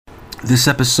This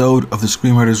episode of the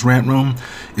Screenwriters Rant Room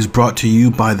is brought to you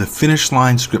by the Finish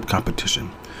Line Script Competition.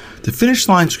 The Finish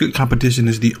Line Script Competition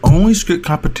is the only script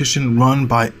competition run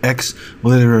by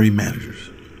ex-literary managers.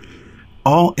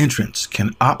 All entrants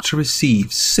can opt to receive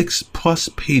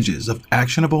 6+ pages of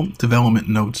actionable development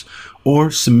notes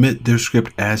or submit their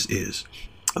script as is.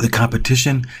 The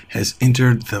competition has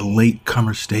entered the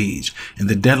latecomer stage, and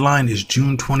the deadline is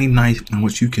June 29th, in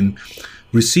which you can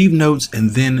receive notes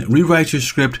and then rewrite your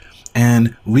script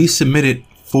and resubmit it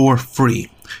for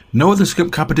free. No other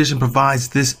script competition provides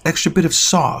this extra bit of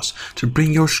sauce to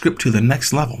bring your script to the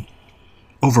next level.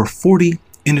 Over 40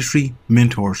 industry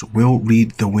mentors will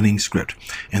read the winning script,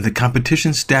 and the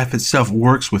competition staff itself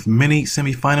works with many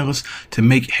semifinalists to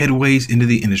make headways into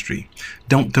the industry.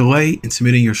 Don't delay in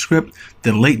submitting your script.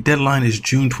 The late deadline is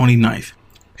June 29th.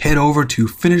 Head over to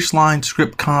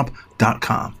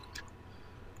finishlinescriptcomp.com.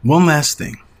 One last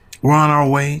thing. We're on our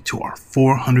way to our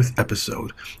 400th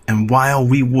episode, and while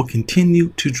we will continue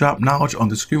to drop knowledge on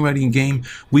the screenwriting game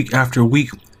week after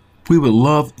week, we would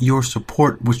love your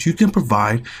support, which you can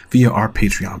provide via our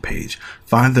Patreon page.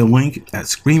 Find the link at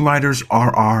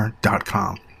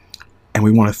screenwritersrr.com. And we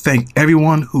want to thank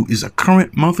everyone who is a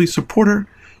current monthly supporter.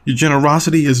 Your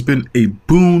generosity has been a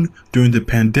boon during the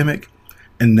pandemic.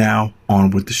 And now, on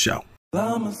with the show.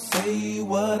 I'ma say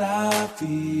what I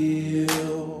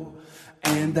feel,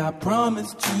 and I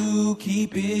promise to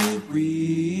keep it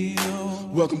real.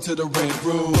 Welcome to the Rant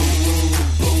Room.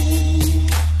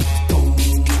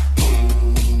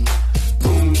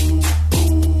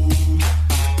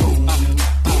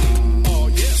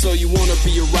 So you wanna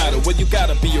be a rider, well you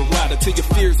gotta be a rider till your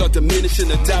fears are diminishing,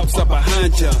 the doubts are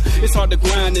behind ya. It's hard to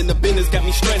grind in the business, got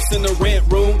me stressed in the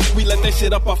rant room. We let that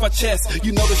shit up off our chest.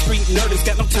 You know the street nerd has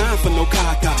got no time for no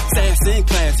caca. Sass in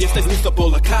class, yes that's Mr.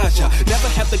 Bolakaja. Never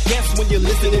have to guess when you're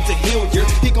listening to Hilliard.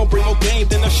 He gon' bring more game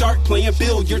than a shark playing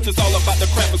billiards. It's all about the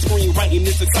crap of screenwriting.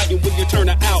 It's exciting when you turn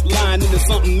an outline into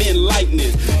something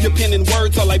enlightening. Your pen and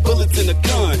words are like bullets in a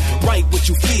gun. Write what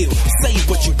you feel, say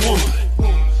what you want.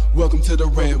 Welcome to the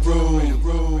Rant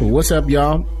Room. What's up,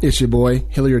 y'all? It's your boy,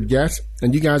 Hilliard Guest,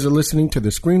 and you guys are listening to the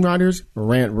Screenwriters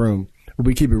Rant Room.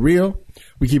 We keep it real,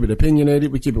 we keep it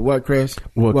opinionated, we keep it what, Chris?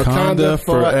 Wakanda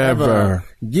forever.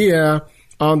 Yeah.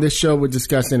 On this show, we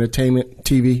discuss entertainment,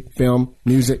 TV, film,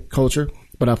 music, culture,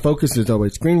 but our focus is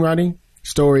always screenwriting,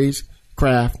 stories,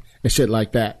 craft, and shit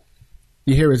like that.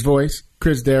 You hear his voice,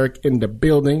 Chris Derrick in the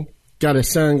building, got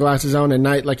his sunglasses on at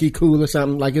night like he cool or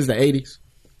something, like it's the 80s.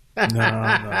 No.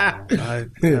 I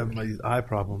have my eye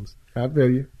problems. I feel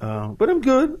you. But I'm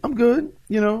good.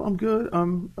 You know, I'm good.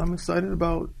 I'm excited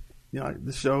about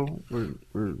the show.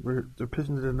 They're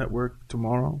pitching to the network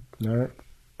tomorrow. All right.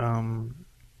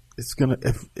 It's gonna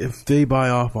if they buy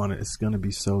off on it, it's gonna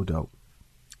be so dope.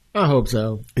 I hope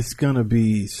so. It's gonna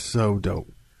be so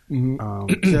dope.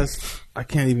 Mm-hmm. I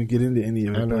can't even get into any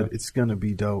of it, but it's gonna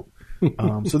be dope.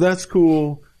 So that's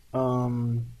cool.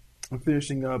 I'm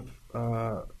finishing up.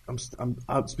 I'm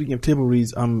speaking of table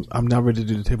reads. I'm now ready to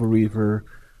do the table read for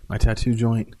my tattoo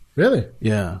joint. Really?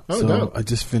 Yeah. Oh, so dope. I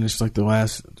just finished the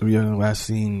last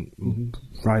scene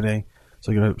Friday.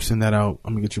 So I gotta send that out.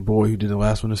 I'm gonna get your boy who did the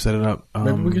last one to set it up.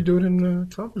 Maybe we could do it in the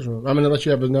conference room. I'm gonna let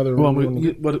you have another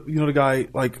room. But you know the guy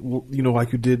like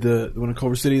who did the one in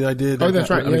Culver City that I did. Oh, that's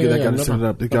right. I'm gonna get that guy to no set it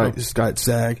up. This guy at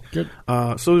SAG. Good.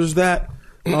 So there's that.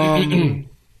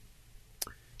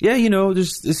 Yeah,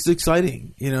 it's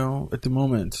exciting, at the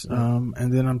moment.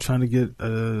 And then I'm trying to get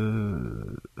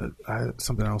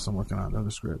something else I'm working on, another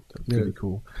script. That's going to be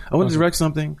cool. I want to direct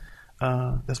something.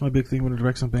 That's my big thing. I want to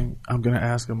direct something. I'm going to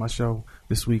ask on my show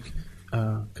this week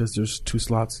because there's 2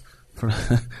 slots.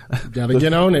 Gotta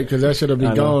get on it because that should have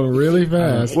been going really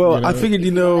fast. Well, I figured,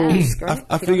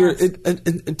 I figure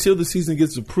until the season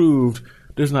gets approved,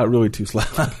 there's not really 2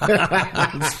 slots.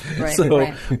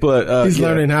 Right. But he's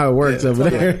learning how it works over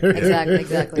there.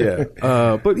 Exactly. Yeah.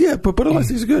 But otherwise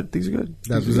things are good.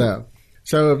 That's what's up.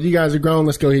 So if you guys are grown,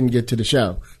 let's go ahead and get to the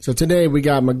show. So today we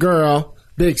got my girl,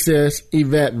 big sis,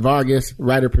 Yvette Vargas,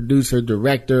 writer, producer,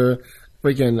 director,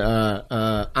 freaking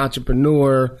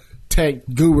entrepreneur, tech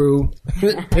guru,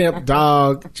 pimp,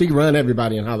 dog. She can run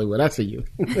everybody in Hollywood. I see you.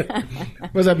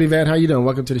 What's up, Yvette? How you doing?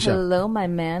 Welcome to the show. Hello, my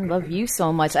man. Love you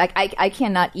so much. I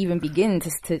cannot even begin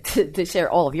to share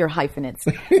all of your hyphenates.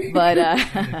 But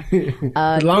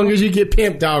as long as you get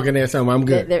pimp dog in there somewhere, I'm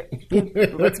good.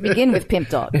 Let's begin with pimp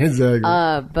dog. Exactly.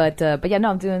 But yeah, no,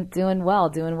 I'm doing well.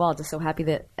 Just so happy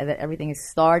that everything is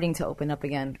starting to open up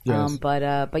again. Yes.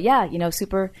 But yeah,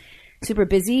 super Super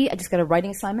busy. I just got a writing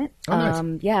assignment. Oh,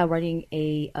 nice. Yeah, writing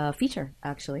a feature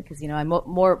actually, because I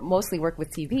mostly work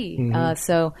with TV.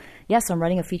 So I'm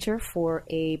writing a feature for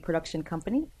a production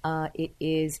company. It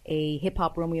is a hip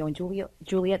hop Romeo and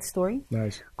Juliet story.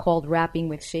 Nice. Called Rapping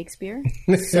with Shakespeare.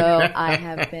 So I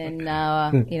have been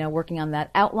working on that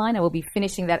outline. I will be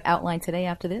finishing that outline today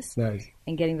after this. Nice.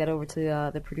 And getting that over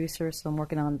to the producer. So I'm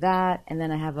working on that, and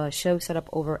then I have a show set up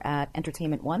over at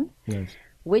Entertainment One. Nice.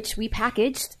 Which we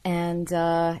packaged and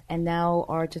now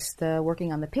are just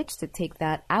working on the pitch to take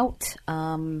that out.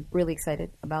 Really excited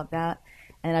about that.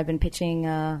 And I've been pitching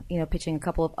a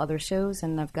couple of other shows,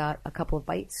 and I've got a couple of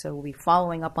bites, so we'll be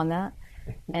following up on that.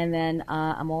 And then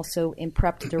I'm also in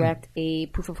prep to direct a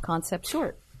proof of concept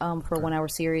short for a 1 hour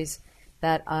series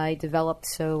that I developed.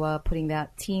 So putting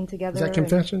that team together. Is that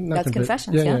Confession? That's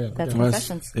Confessions. Yeah. That's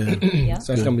Confessions. Yeah. Yeah.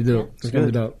 So that's gonna be dope. It's gonna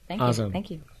be dope. Awesome.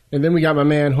 Thank you. And then we got my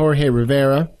man Jorge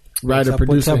Rivera, writer,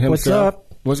 producer himself. What's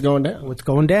up? What's going down? What's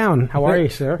going down? How are you,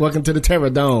 sir? Welcome to the Terra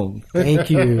Dome. Thank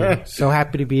you. So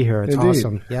happy to be here. It's Indeed.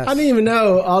 awesome. Yes. I didn't even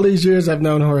know all these years I've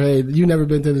known Jorge. You never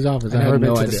been to this office. I've never had been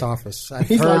no to idea. this office.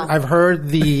 I've heard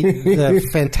the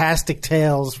fantastic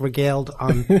tales regaled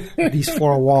on these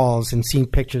four walls and seen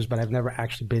pictures, but I've never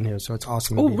actually been here, so it's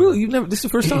awesome. Oh, really? You've never? This is the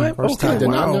first time? First time. I did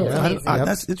not know. Yeah.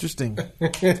 That's interesting.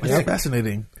 That's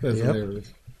fascinating. That's hilarious.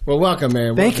 Well, welcome,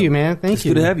 man. Thank you, man. Thank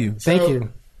you. Good to have you. Thank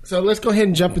you. So let's go ahead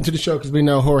and jump into the show because we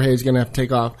know Jorge is going to have to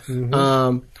take off.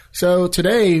 So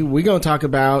today we're going to talk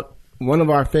about one of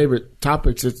our favorite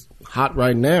topics that's hot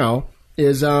right now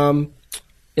is In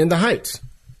the Heights,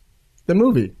 the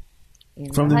movie.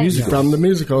 From the musical. From the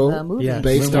musical, The movie. Yes.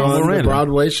 based Lin-Manuel on the Miranda.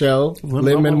 Broadway show,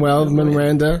 Lin-Manuel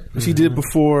Miranda. She did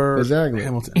before Exactly.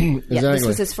 Hamilton. Yeah, Exactly. this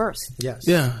was his first. Yes.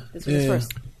 Yeah. This was his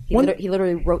first. He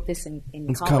literally wrote this in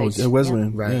It's college. college at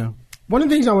Wesleyan. Right. Yeah. One of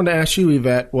the things I wanted to ask you,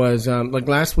 Yvette, was like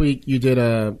last week you did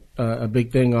a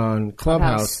big thing on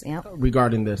Clubhouse Yep.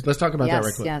 regarding this. Let's talk about that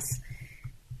right quick. Yes.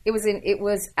 It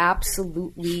was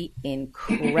absolutely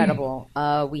incredible.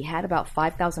 We had about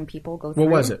 5,000 people go through.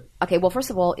 What was it? Okay, well, first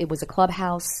of all, it was a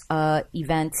Clubhouse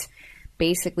event,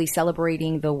 basically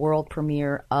celebrating the world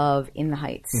premiere of In the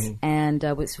Heights, and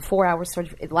it was 4 hours.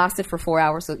 It lasted for 4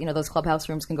 hours, so those Clubhouse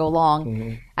rooms can go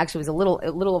long. Actually, it was a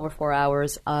little over 4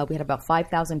 hours. We had about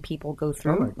 5,000 people go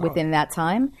through within that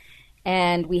time.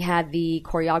 And we had the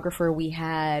choreographer, we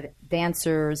had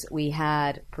dancers, we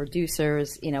had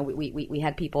producers. We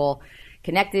had people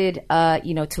connected,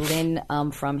 to Lin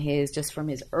from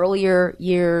his earlier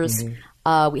years.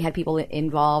 We had people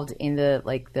involved in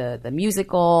the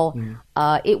musical.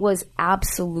 It was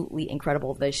absolutely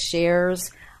incredible. The shares.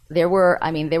 There were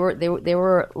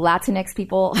Latinx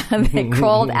people that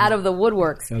crawled out of the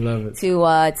woodworks. I love it.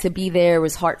 To be there. It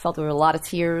was heartfelt. There were a lot of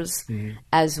tears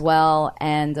as well,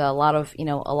 and a lot of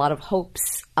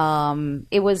hopes.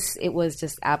 It was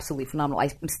just absolutely phenomenal.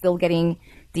 I'm still getting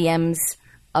DMs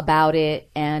about it,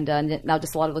 and now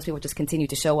just a lot of those people just continue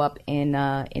to show up in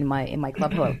my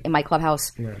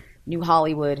clubhouse, New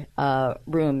Hollywood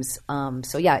rooms.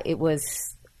 So yeah, it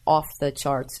was off the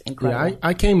charts, incredible. Yeah,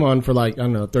 I came on for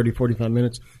 30, 45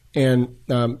 minutes, and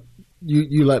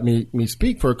you let me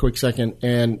speak for a quick second.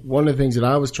 And one of the things that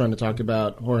I was trying to talk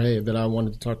about, Jorge, that I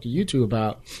wanted to talk to you two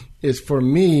about is, for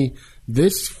me,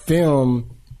 this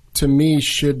film, to me,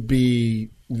 should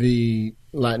be the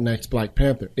Latinx Black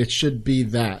Panther. It should be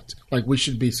that. We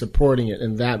should be supporting it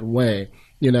in that way,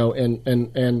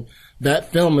 and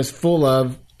that film is full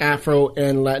of Afro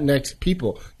and Latinx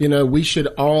people. We should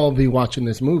all be watching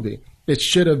this movie. It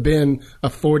should have been a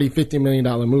 $40, $50 million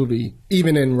movie,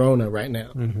 even in Rona right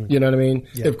now. You know what I mean?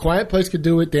 Yeah. If Quiet Place could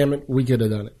do it, damn it, we could have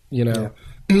done it. Yeah.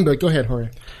 But go ahead, Jorge.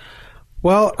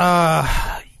 Well,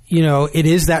 it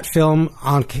is that film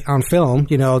on film.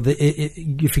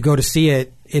 If you go to see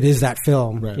it, it is that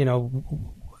film. Right.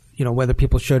 Whether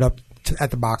people showed up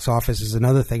at the box office is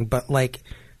another thing, but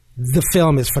the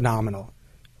film is phenomenal.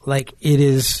 It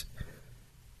is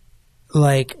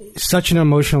such an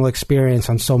emotional experience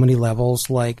on so many levels.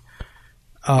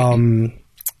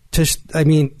 Just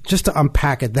to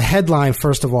unpack it, the headline,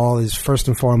 first of all, is first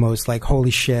and foremost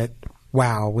holy shit,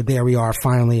 wow, there we are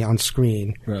finally on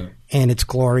screen. Right. And it's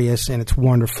glorious and it's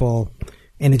wonderful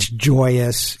and it's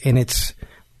joyous and it's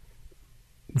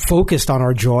focused on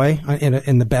our joy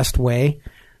in the best way.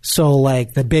 So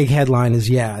the big headline is,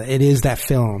 it is that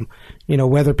film.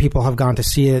 Whether people have gone to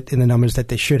see it in the numbers that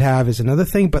they should have is another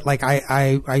thing. But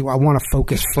I want to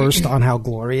focus first on how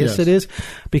glorious it is,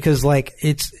 because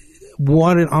it's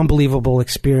what an unbelievable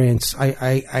experience.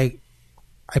 I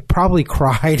probably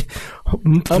cried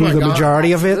through the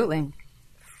majority of it. Absolutely.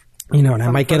 And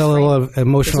I might get a little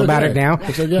emotional about it now.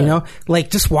 Yeah.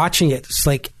 Just watching it, it's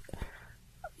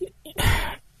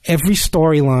every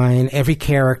storyline, every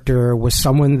character was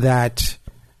someone that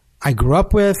I grew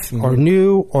up with or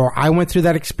knew, or I went through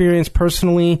that experience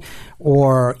personally,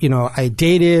 or, you know, I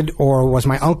dated, or was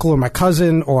my uncle or my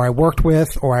cousin, or I worked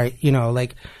with, or I, you know,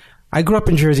 like, I grew up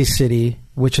in Jersey City,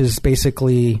 which is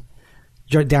basically,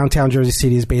 downtown Jersey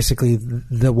City is basically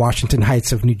the Washington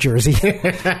Heights of New Jersey.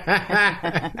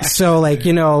 So, like,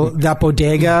 you know, that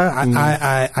bodega,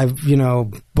 I've, you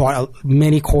know, bought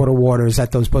many quarter waters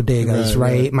at those bodegas,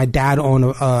 right? My dad owned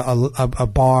a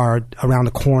bar around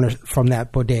the corner from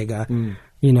that bodega,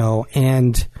 you know,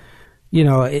 and, you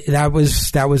know, that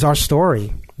was our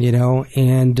story, you know,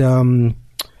 and,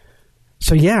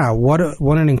 so yeah, what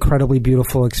an incredibly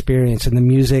beautiful experience. And the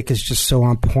music is just so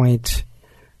on point.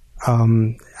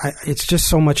 It's just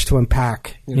so much to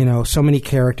unpack, you know, so many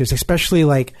characters, especially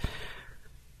like,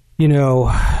 you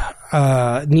know,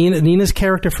 Nina's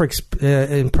character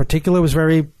in particular was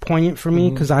very poignant for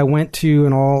me because I went to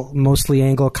an mostly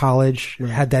Anglo college,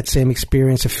 had that same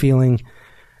experience of feeling,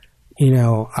 you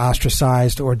know,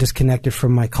 ostracized or disconnected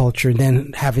from my culture, and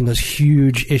then having those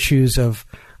huge issues of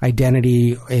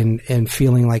identity and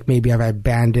feeling like maybe I've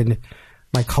abandoned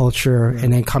my culture,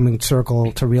 and then coming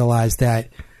circle to realize that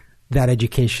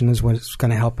education is what's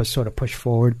going to help us sort of push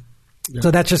forward. Yeah.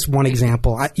 So that's just one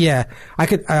example. I'm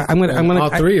gonna. All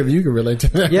three of you can relate to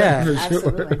that. Yeah, for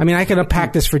absolutely. sure. I mean, I could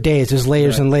unpack this for days. There's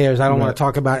layers and layers. I don't want to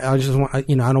talk about. I just want,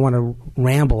 you know, I don't want to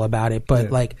ramble about it. But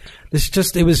like,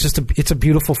 it's a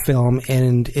beautiful film,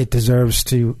 and it deserves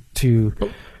to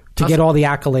get all the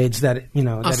accolades that, you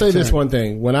know. I'll say this one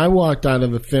thing: when I walked out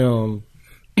of the film,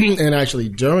 and actually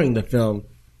during the film,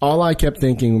 all I kept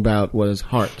thinking about was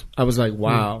heart. I was like,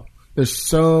 wow. There's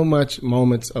so much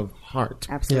moments of heart.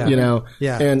 Absolutely. You know?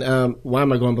 Yeah. And why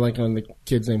am I going blank on the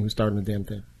kid's name who started the damn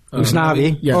thing?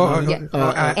 Usnavi. Yeah.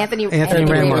 Anthony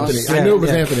Ramos. I knew it was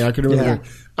Anthony. I couldn't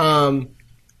remember.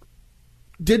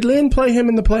 Did Lynn play him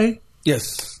in the play?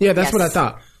 Yes. Yeah, that's Yes. what I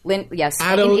thought. Lynn, yes.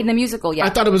 I don't- In the musical, yeah. I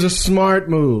thought it was a smart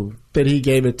move that he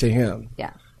gave it to him.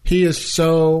 Yeah. He is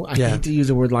so, I hate to use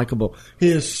the word likable. He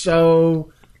is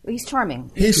so, He's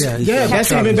charming. that's an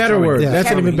charming. even better word. Yeah.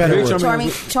 That's an even better word. Charming,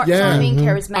 Yeah.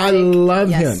 charismatic. I love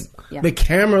Yes. him. Yeah. The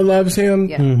camera loves him.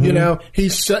 Yeah. You know,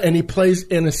 and he plays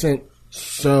innocent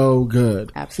so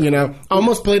good. Absolutely. You know,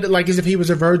 almost played it like as if he was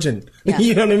a virgin. Yeah.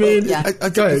 You know what I mean? Yeah. I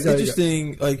think it's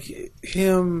interesting, like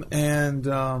him and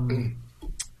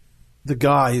the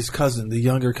guy, his cousin, the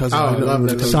younger cousin. Oh, I love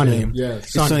that. Sonny.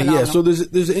 Yes. Sonny, yeah. So there's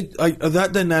that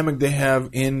dynamic they have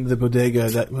in the bodega.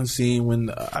 That one scene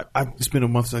when it's been a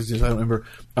month since I don't remember.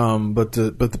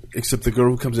 Except the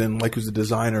girl who comes in, like, who's the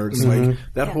designer. It's like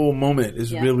that whole moment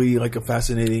is really like a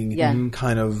fascinating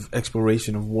kind of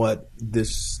exploration of what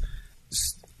this.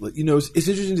 You know, it's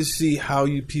interesting to see how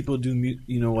people do,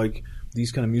 you know, like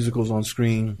these kind of musicals on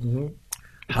screen.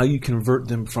 How you convert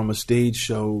them from a stage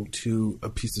show to a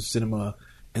piece of cinema.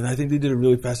 And I think they did a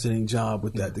really fascinating job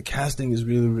with that. The casting is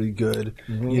really, really good.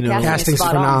 You know, Casting's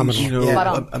spot on. phenomenal. You know, Spot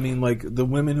on. I mean, like the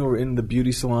women who are in the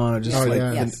beauty salon are just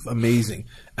Yes. amazing,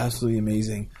 absolutely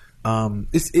amazing.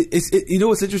 It's you know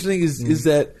what's interesting is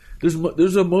that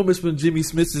there's a moments when Jimmy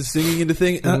Smith is singing in the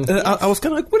thing, and I was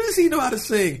kind of like, what does he know how to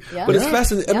sing? Yeah. But it's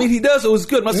fascinating. I mean, he does. It was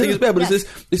good. I'm not saying it's bad, but Yeah.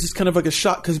 it's just kind of like a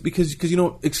shock because you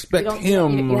don't expect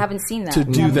him You haven't seen that. to You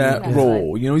do haven't that seen that,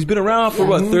 role. right. You know, he's been around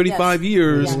for 35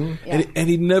 years, Yeah. and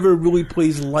he never really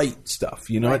plays light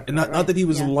stuff. You know, Right. and not that he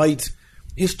was Yeah. light.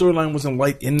 His storyline wasn't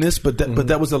light in this, but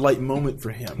that was a light moment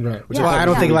for him. Right. Which Yeah. Well, I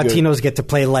don't think really good. Latinos get to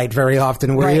play light very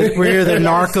often. We're either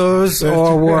narcos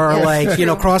or we're like, you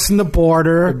know, crossing the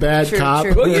border. Bad True, cop.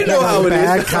 true. Well, you know how it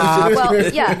Bad is. cop. Well,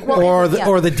 yeah. Well,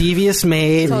 or the devious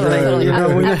maid. Totally. You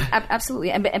know,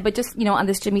 Absolutely. But just, you know, on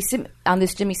this Jimmy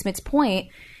Smith's point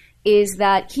is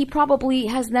that he probably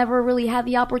has never really had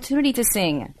the opportunity to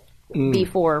sing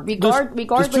before,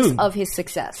 regardless true. of his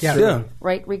success. Yeah.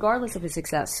 Right? Regardless of his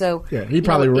success. So Yeah, he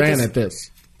probably you know, it ran just- at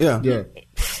this. Yeah. Yeah.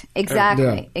 Exactly.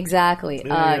 Yeah. Exactly.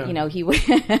 Yeah. You know, he would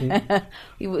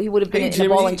he would have been Hey, in a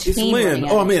ball Jimmy, and it's chain Lynn. running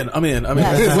at Oh, it. I'm in.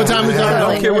 Yeah. What time is it? I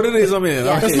Totally. don't care what it is. I'm in.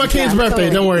 Yeah. Okay. That's my kid's birthday. Totally.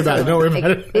 Don't worry about it. Don't worry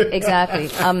about it. Exactly.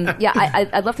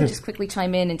 I'd love to just quickly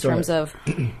chime in terms of,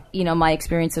 you know, my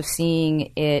experience of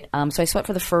seeing it. So I saw it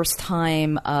for the first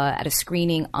time at a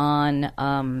screening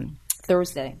on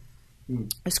Thursday.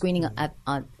 A screening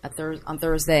on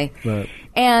Thursday, Right.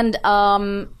 and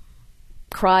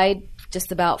cried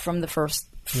just about from the first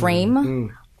frame.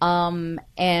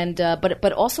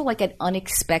 But also like at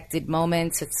unexpected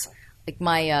moments. It's like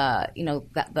my you know,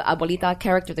 the abuelita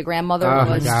character, the grandmother, Oh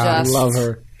my was God, I just love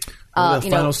her. The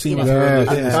final scene with her.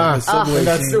 Yeah. The subway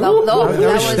That's scene.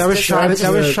 That was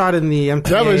shot in the MTA,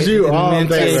 That was you in the all day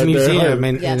MTA right museum, there.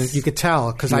 and Yes. you could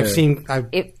tell because I've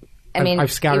scouted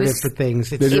it for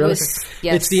things. It was,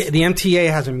 yes. It's the MTA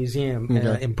has a museum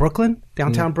in Brooklyn,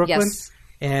 downtown Brooklyn. Yes.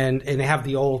 And they have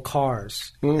the old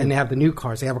cars, and they have the new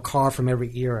cars. They have a car from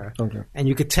every era, and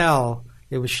you could tell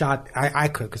it was shot. I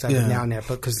could because I've been down there,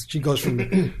 but because she goes from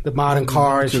the modern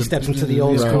car, she steps into the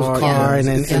old school car,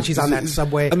 and she's on that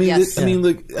subway. I mean, Yes.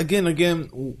 look again.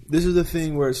 This is the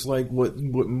thing where it's like what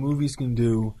movies can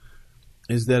do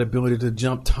is that ability to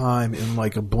jump time in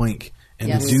like a blink. And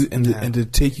Yes. to do and to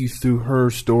take you through her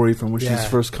story from when she's Yeah.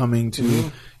 first coming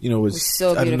to, was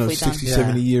so I don't know, beautifully done. 60,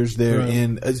 70 years there,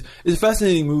 and it's a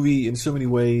fascinating movie in so many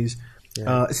ways.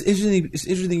 It's interesting. It's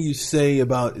interesting you say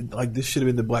about like this should have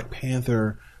been the Black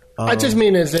Panther. I just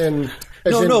mean as in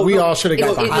we all should have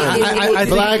got behind. I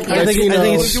Black, think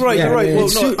it's You're right. You're right. Well,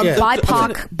 no,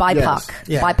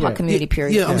 BIPOC community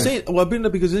period. Yeah, I'm saying. Well, I bring it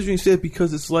up because it's interesting you say it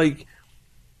because it's like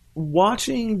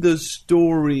watching the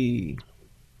story.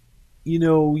 This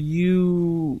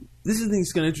is the thing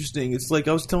that's kind of interesting. It's like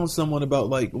I was telling someone about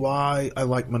like why I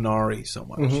like Minari so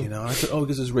much. I said,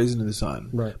 because it's Raising in the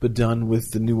Sun, Right. but done with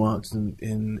the nuance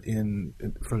in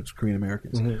for Korean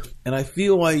Americans. And I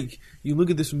feel like you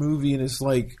look at this movie and it's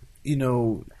like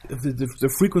the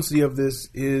frequency of this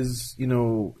is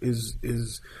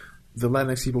the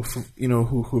Latinx people from,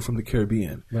 who are from the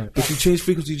Caribbean. Right. But you change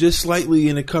frequency just slightly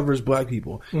and it covers black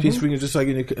people. Change frequency just like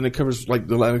and it covers like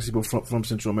the Latinx people from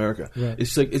Central America. Right.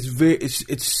 It's like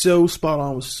it's so spot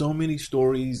on with so many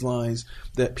storylines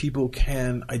that people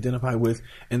can identify with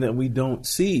and that we don't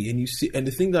see. And you see, and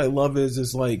the thing that I love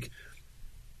is like,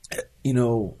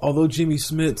 although Jimmy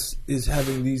Smits is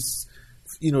having these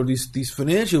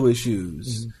financial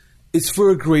issues. It's for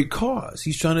a great cause.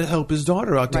 He's trying to help his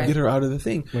daughter out to get her out of the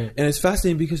thing. Right. And it's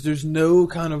fascinating because there's no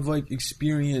kind of like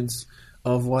experience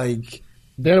of like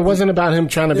Then it wasn't about him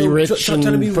trying to be rich trying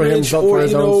to be for rich, himself, or for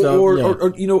his own stuff.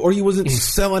 or he wasn't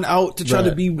selling out to try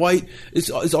to be white. It's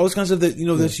all this kind of stuff that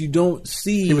that you don't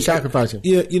see. He was sacrificing.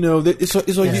 Yeah,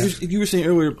 it's like you were saying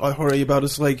earlier, Jorge, about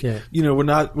it's like we're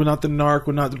not the narc,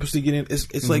 we're not the pussy getting.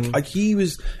 It's like he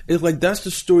was. It's like that's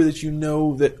the story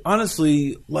that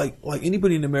honestly like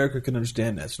anybody in America can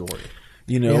understand that story.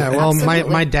 Yeah, well, Absolutely.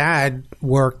 my dad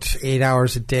worked 8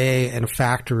 hours a day in a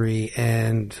factory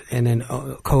and then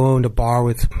co-owned a bar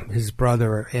with his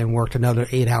brother and worked another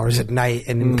 8 hours at night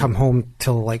and then come home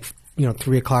till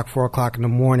 3 o'clock, 4 o'clock in the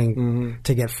morning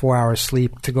to get 4 hours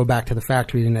sleep to go back to the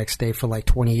factory the next day for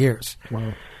 20 years.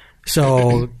 Wow.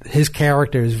 So his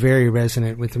character is very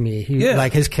resonant with me.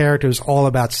 His character is all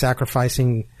about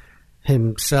sacrificing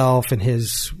himself and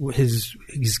his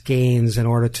gains in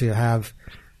order to have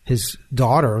his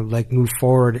daughter move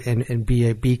forward and be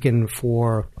a beacon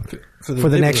for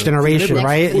the next generation,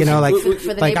 right?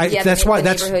 That's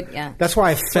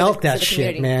why I felt that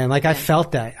shit, man. I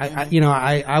felt that.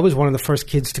 I was one of the first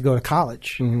kids to go to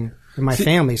college in my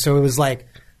family, so it was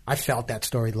I felt that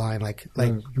storyline.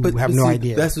 You have no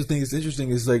idea. That's the thing. It's interesting.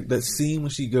 Is that scene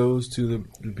when she goes to the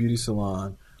beauty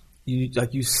salon.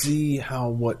 You see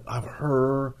how of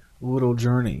her little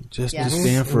journey just to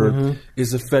Stanford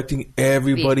is affecting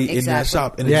everybody in that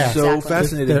shop, and it's so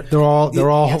fascinating. They're all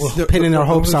pinning their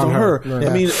hopes on her. Right.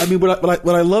 I mean,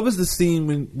 what I love is the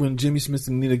scene when Jimmy Smith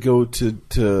and Nina go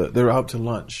to they're out to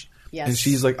lunch. Yes. And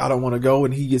she's like, I don't want to go,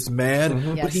 and he gets mad,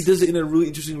 but he does it in a really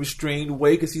interesting, restrained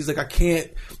way because he's like, I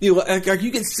can't. You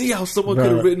can see how someone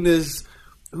could have written this.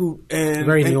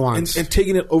 Very nuanced and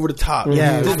taking it over the top.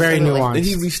 Yeah, it's very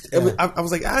nuanced. And I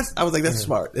was like, that's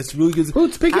smart. That's really good.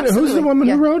 Who's the woman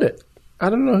who wrote it? I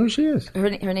don't know who she is. Her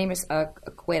name is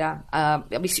Cuera.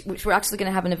 We're actually going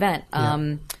to have an event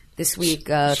this week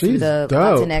through the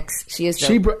Latinx. She is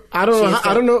dope. I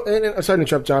don't know. I'm sorry to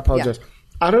interrupt you. I apologize. Yeah.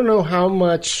 I don't know how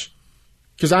much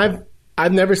because I've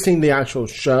never seen the actual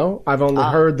show. I've only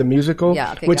heard the musical,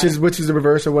 which is the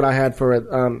reverse of what I had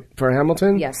for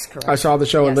Hamilton. Yes, correct. I saw the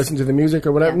show and listened to the music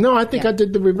or whatever. Yeah. No, I think I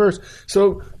did the reverse.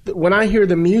 So when I hear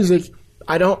the music,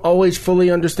 I don't always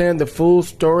fully understand the full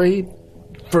story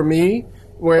for me.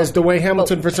 Whereas the way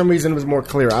Hamilton, for some reason, was more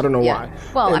clear. I don't know why.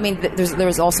 Well,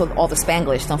 there's also all the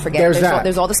Spanglish. Don't forget.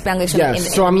 There's all the Spanglish.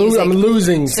 Yes. In I'm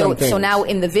losing something. So now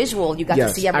in the visual, you got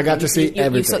to see everything. I got to see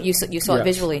everything. You saw it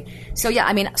visually. So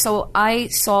so I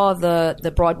saw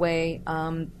the Broadway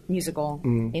musical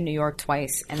in New York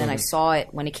twice, and then I saw it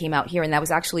when it came out here, and that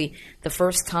was actually the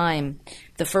first time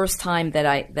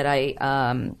that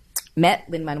I met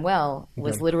Lin-Manuel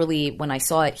was literally when I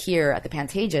saw it here at the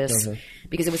Pantages.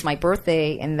 Because it was my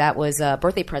birthday, and that was a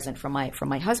birthday present from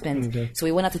my husband. So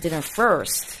we went out to dinner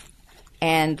first,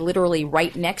 And literally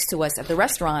right next to us at the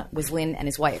restaurant was Lin and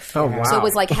his wife. Oh, wow. So it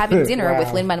was like having dinner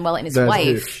with Lin-Manuel and his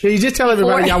wife. Cute. Yeah, you just tell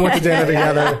everybody y'all went to dinner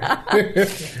together.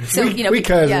 So we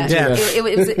cousins. Yeah. It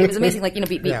was amazing. Like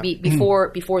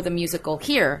before the musical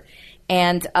here,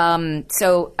 and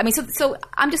so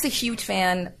I'm just a huge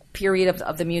fan. Period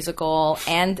of the musical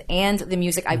and the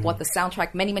music. I bought the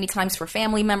soundtrack many times for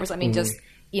family members. I mean, just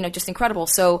incredible.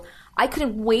 So I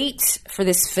couldn't wait for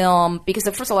this film because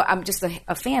first of all, I'm just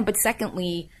a fan, but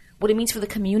secondly, what it means for the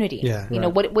community. Yeah,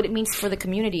 what it means for the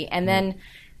community, and then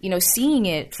seeing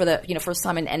it for the first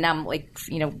time, and I'm like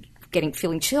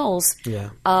feeling chills.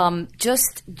 Yeah.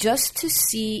 Just to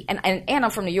see, and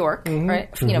I'm from New York,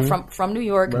 right? From New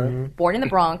York, born in the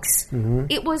Bronx.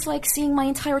 It was like seeing my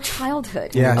entire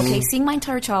childhood. Yes. Okay, seeing my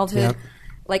entire childhood.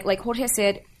 Like Jorge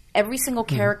said, every single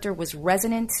character was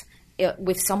resonant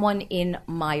with someone in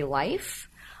my life,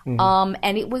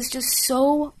 and it was just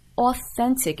so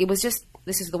authentic. It was just,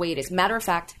 this is the way it is. Matter of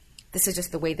fact, this is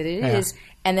just the way that it is.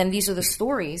 And then these are the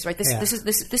stories, right? This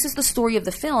is the story of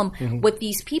the film with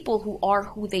these people who are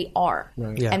who they are,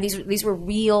 and these were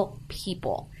real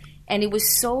people, and it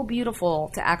was so beautiful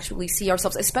to actually see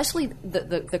ourselves, especially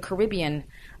the Caribbean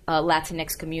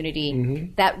Latinx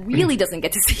community that really doesn't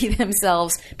get to see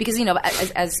themselves because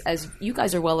as you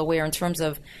guys are well aware, in terms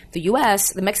of the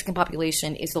U.S., the Mexican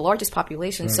population is the largest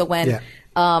population. So when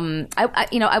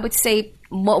I would say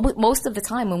most of the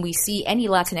time when we see any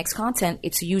Latinx content,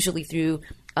 it's usually through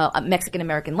a Mexican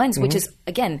American lens, which is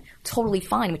again totally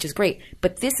fine, which is great.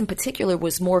 But this in particular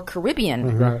was more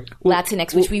Caribbean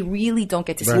Latinx, which we really don't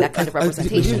get to see that kind of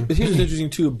representation. Here's what's interesting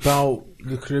too about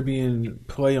the Caribbean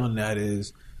play on that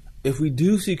is, if we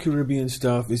do see Caribbean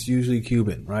stuff, it's usually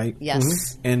Cuban, right?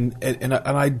 Yes. And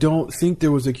I don't think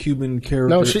there was a Cuban character.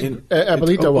 No,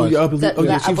 Abuelita was.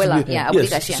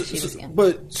 Abuelita, she was.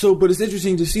 But it's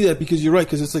interesting to see that because you're right,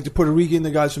 because it's like the Puerto Rican,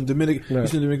 the guys from the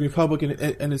Dominican Republic,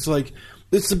 and it's like,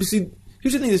 here's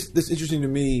the thing that's interesting to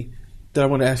me that I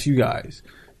want to ask you guys.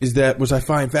 Is that which I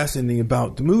find fascinating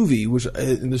about the movie, which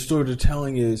in the story they're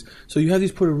telling is, so you have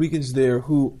these Puerto Ricans there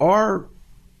who are,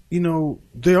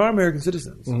 they are American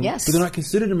citizens. Yes. But they're not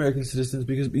considered American citizens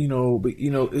because,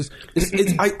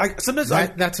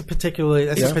 that's a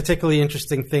particularly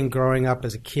interesting thing growing up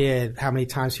as a kid, how many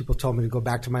times people told me to go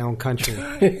back to my own country.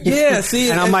 Yeah,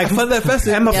 see, and I'm like, I find that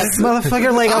fascinating.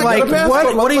 Motherfucker, like, I'm like,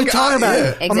 what are you talking about? Yeah.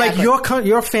 Exactly. I'm like,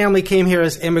 your family came here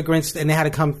as immigrants and they had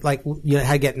to come, like,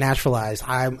 had to get naturalized.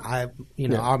 My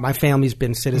family's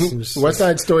been citizens. West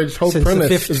Side Story's whole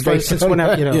premise is based on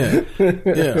Yeah.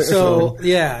 So,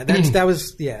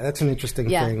 that's an interesting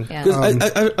thing. Yeah.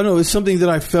 Because I know it's something that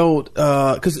I felt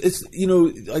because it's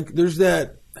there's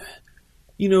that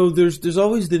there's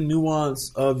always the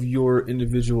nuance of your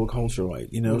individual culture, right?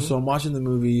 So I'm watching the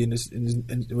movie and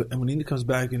when Nina comes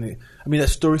back and that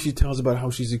story she tells about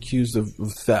how she's accused of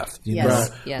theft,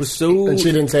 Yes. was so, and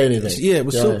she didn't say anything. Yeah, it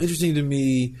was so interesting to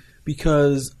me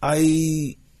because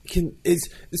and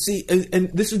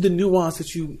this is the nuance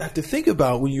that you have to think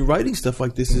about when you're writing stuff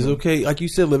like this. Is okay, like you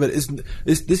said, Livette.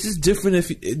 This is different.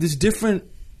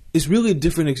 It's really a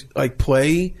different like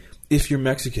play if you're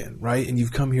Mexican, right? And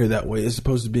you've come here that way, as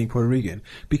opposed to being Puerto Rican,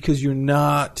 because you're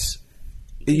not.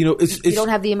 You don't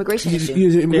have the immigration issue,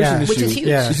 which is huge.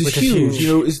 Yeah, which is huge.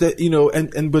 Is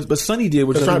that but Sonny did,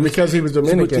 which that's right, because he was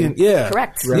Dominican. Yeah,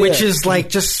 correct. Right. Which is like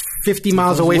just 50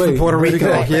 miles away from Puerto Rico.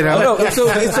 So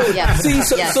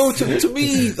to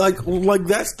me, like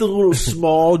that's the little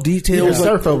small details. You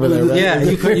surf over there, right? Yeah,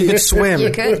 you could swim. You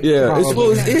could. Yeah,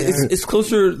 it's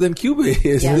closer than Cuba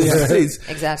is in the United States.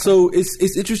 Exactly. So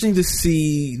it's interesting to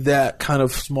see that kind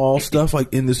of small stuff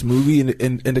like in this movie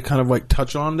and to kind of like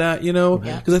touch on that,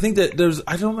 because I think that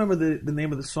I don't remember the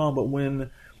name of the song, but when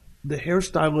the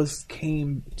hairstylist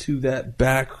came to that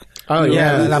back. Oh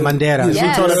yeah, La Bandera.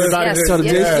 Yes.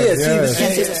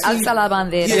 Alza la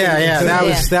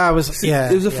bandera. That was.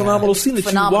 It was a phenomenal scene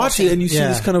that you watch it and you see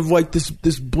this kind of like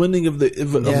this blending of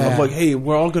like, hey,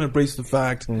 we're all going to embrace the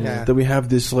fact that we have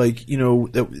this like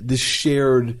this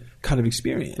shared kind of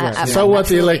experience. So what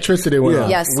the electricity went on.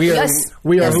 Yes. We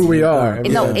are who we are.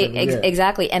 No,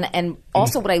 exactly. And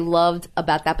also what I loved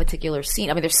about that particular scene,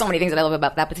 I mean, there's so many things that I love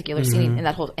about that particular scene and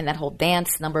that whole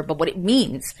dance number, but what it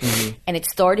means, and it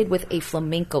started with a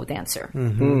flamenco dancer,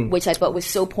 which I thought was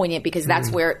so poignant because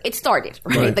that's where it started,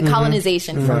 right? The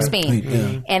colonization from Spain.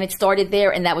 Yeah. And it started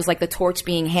there, and that was like the torch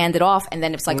being handed off, and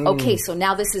then it's like, okay, so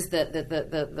now this is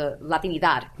the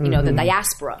Latinidad, the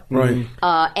diaspora. Right.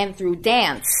 And through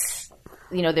dance,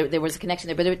 there was a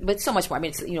connection there, but so much more. I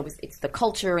mean, it's the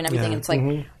culture and everything. And it's like,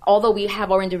 although we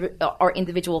have our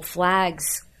individual flags,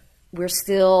 we're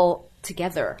still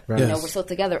together. Right. You know, Yes. we're still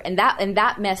together, and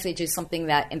that message is something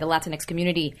that in the Latinx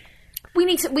community we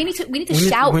need to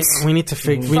shout. We need to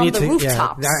figure. We from need the to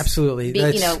rooftops. Yeah, absolutely.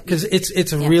 You know, Because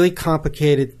it's a yeah. really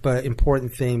complicated but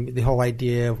important thing. The whole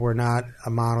idea of we're not a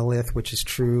monolith, which is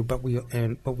true, but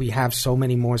we have so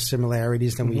many more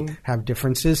similarities than we have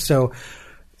differences. So,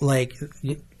 like,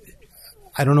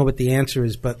 I don't know what the answer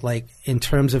is, but like in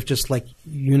terms of just like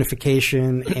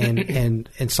unification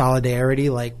and solidarity,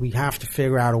 like we have to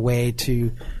figure out a way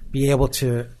to be able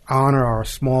to honor our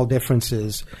small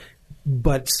differences,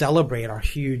 but celebrate our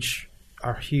huge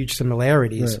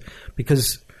similarities, Right.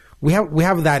 because we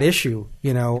have that issue,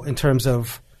 you know, in terms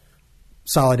of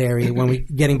solidarity when we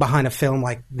getting behind a film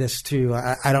like this too.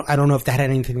 I don't know if that had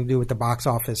anything to do with the box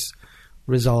office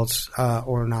results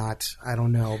or not. I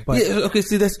don't know, but Yeah, okay,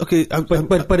 see, that's okay.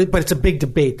 but it's a big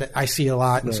debate that I see a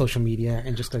lot in social media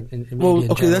and just in media Well,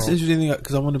 in okay, that's general. interesting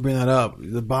because I want to bring that up.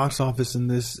 The box office in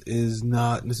this is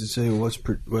not necessarily what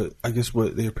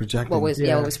they're projecting. What was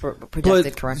projected,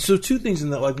 But correct? so two things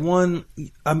in that. Like one,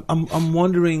 I'm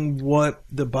wondering what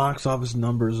the box office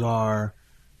numbers are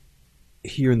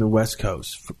here in the West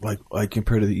Coast, like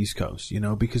compared to the East Coast. You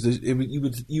know, because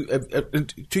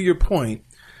to your point.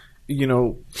 You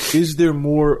know, is there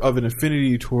more of an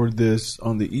affinity toward this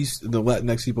on the East, the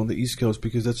Latinx people on the East Coast,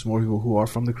 because that's more people who are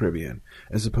from the Caribbean,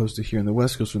 as opposed to here in the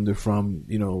West Coast when they're from,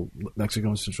 you know, Mexico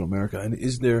and Central America? And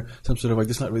is there some sort of like,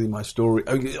 that's not really my story?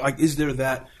 I mean, like, is there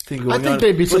that thing going on? I think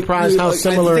they'd be surprised how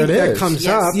similar I think it that is. comes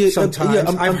Yes. up Yeah,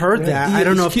 sometimes. I've heard that. I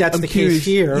don't know if that's I'm the curious. case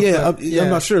here. Yeah, but, I'm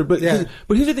not sure. But Yeah.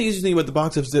 but here's the thing interesting about the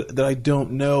box office that I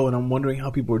don't know, and I'm wondering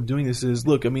how people are doing this. Is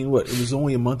look, I mean, it was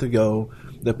only a month ago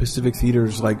that Pacific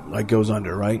Theaters like goes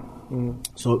under, right?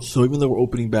 So even though we're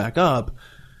opening back up,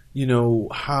 you know,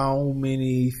 how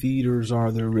many theaters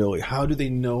are there really? How do they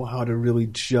know how to really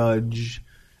judge?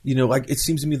 You know, like it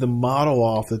seems to me the model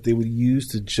off that they would use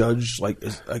to judge, like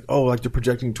they're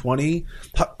projecting 20.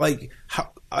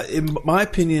 In my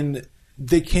opinion,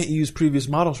 they can't use previous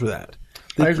models for that.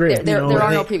 I agree. There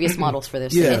are no previous models for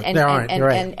this. Yeah, and, there aren't. You're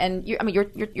right. And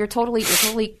you're totally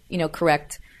you know,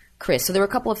 correct, Chris. So there were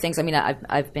a couple of things. I mean,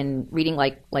 I've been reading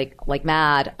like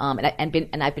mad,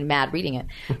 and I've been mad reading it.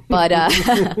 But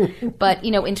but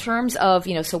you know, in terms of,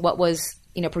 you know, so what was,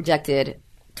 you know, projected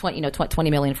 20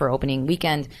 million for opening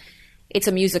weekend. It's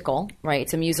a musical, right?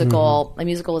 It's a musical. A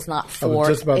musical is not for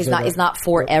is not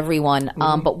for everyone.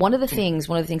 But one of the things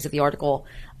that the article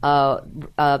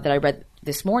that I read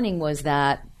this morning was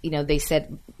that, you know, they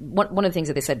said one of the things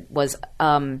that they said was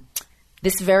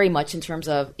this very much in terms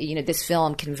of, you know, this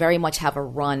film can very much have a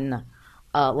run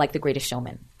like The Greatest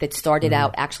Showman that started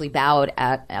out actually bowed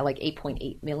at like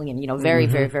 8.8 million, you know, very,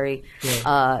 very,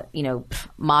 you know,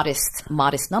 modest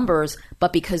numbers.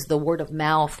 But because the word of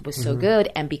mouth was so good,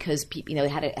 and because people, you know,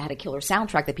 it had a killer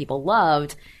soundtrack that people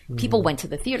loved, people went to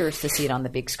the theaters to see it on the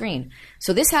big screen.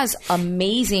 So this has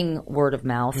amazing word of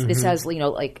mouth. This has, you know,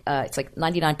 like it's like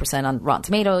 99% on Rotten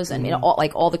Tomatoes, and you know,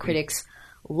 all the critics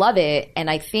love it. And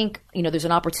I think, you know, there's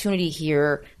an opportunity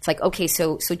here. It's like, okay,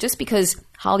 so just because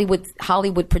Hollywood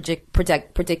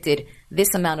predicted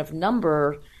this amount of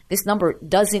number, this number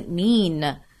doesn't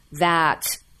mean that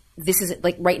this isn't,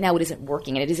 like, right now it isn't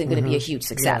working and it isn't going to be a huge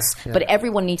success. Yeah. But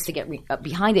everyone needs to get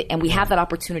behind it, and we have that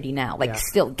opportunity now. Like,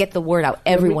 still get the word out.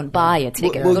 Everyone buy a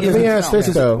ticket. Well, Go to let me the ask film.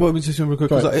 this though. Well, let me just real quick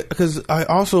because I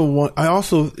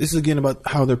also this is again about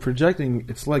how they're projecting.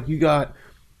 It's like you got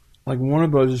like Warner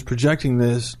Bros. Is projecting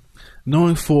this,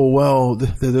 knowing full well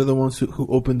that they're the ones who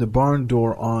opened the barn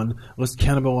door on let's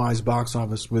cannibalize box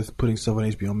office with putting stuff on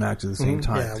HBO Max at the same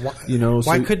time. Yeah, you know,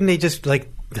 why so, couldn't they just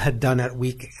like had done it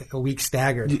a week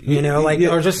staggered? You know, like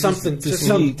or just something, just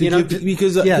some, you know,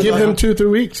 because Give them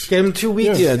 2-3 weeks. give them 2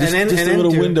 weeks, yeah, just, and then a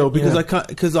little do it. window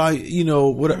because Yeah. you know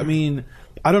what I mean.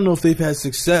 I don't know if they've had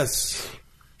success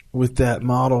with that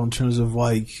model in terms of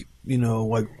like, you know,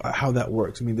 like how that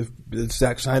works. I mean, the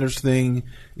Zack Snyder's thing,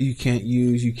 you can't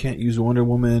use Wonder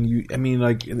Woman. I mean,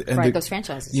 like, and those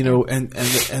franchises, you know, and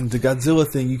the Godzilla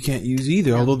thing, you can't use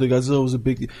either. Although the Godzilla was a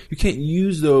big, you can't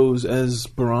use those as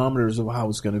barometers of how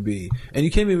it's going to be, and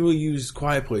you can't even really use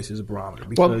Quiet Place as a barometer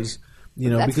because. You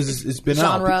know, That's- because it's been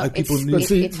genre, out. Like people knew.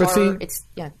 it's horror, it's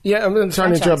Yeah, I'm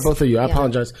trying to interrupt both of you. I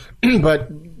apologize, but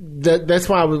that's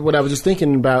why what I was just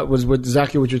thinking about was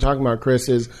exactly what you're talking about, Chris.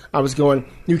 Is I was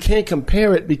going, you can't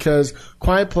compare it because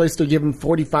Quiet Place they're giving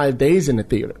 45 days in the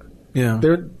theater. Yeah,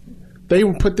 they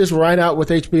put this right out with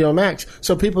HBO Max,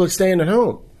 so people are staying at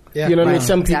home. Yeah, you know what I mean? wow.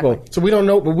 Some people. Exactly. So we don't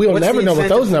know, but we'll What's never the know what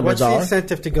those numbers What's the are.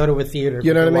 incentive to go to a theater?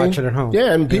 You know what I mean? Watch it at home.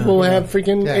 Yeah, and people have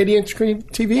freaking Yeah. 80-inch screen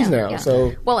TVs now. Yeah.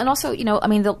 So well, and also, you know, I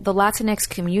mean, the Latinx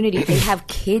community, they have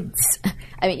kids.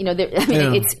 I mean,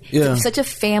 it's such a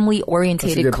family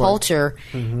orientated culture,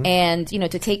 and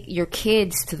to take your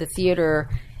kids to the theater.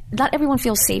 Not everyone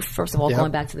feels safe, first of all,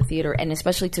 going back to the theater, and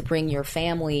especially to bring your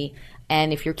family.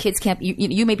 And if your kids can't,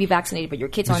 you may be vaccinated, but your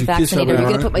kids aren't vaccinated. You're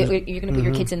going to put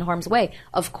your kids in harm's way.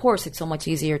 Of course, it's so much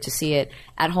easier to see it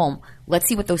at home. Let's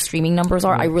see what those streaming numbers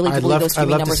are. I really do believe those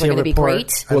streaming numbers are going to be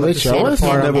great. Will they show us?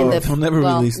 They'll never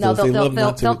release those.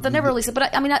 They'll never release it.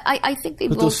 But I think they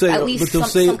will at least some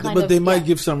kind of. But they might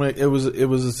give some. It was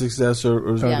a success or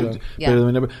better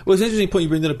than never. Well, it's an interesting point you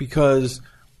bring that up because.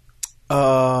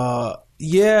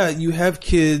 You have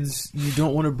kids. You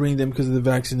don't want to bring them because of the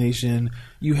vaccination.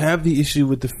 You have the issue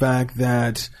with the fact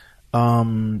that,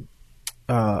 again,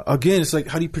 it's like,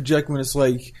 how do you project when it's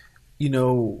like,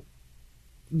 the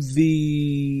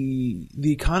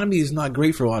economy is not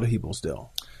great for a lot of people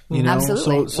still.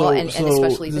 Absolutely. And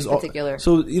especially this particular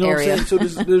area. So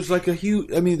there's like a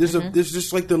huge. I mean, there's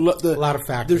just like the a lot of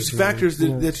factors. There's factors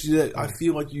that I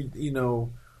feel like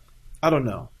I don't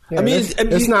know. Yeah, I mean,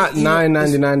 it's not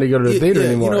 $9.99 to go to the theater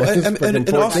anymore. And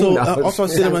also I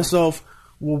said to myself,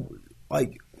 well,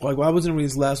 like why wasn't it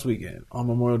released last weekend on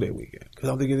Memorial Day weekend? Because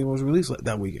I don't think anything was released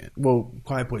that weekend. Well,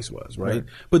 Quiet Place was, right?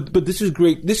 But this is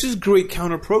great. This is great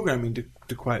counter programming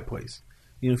to Quiet Place.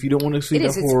 If you don't want to see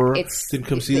the horror, then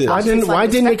come see this. Why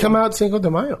didn't it come out Cinco de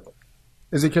Mayo?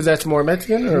 Is it because that's more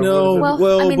Mexican? Or no,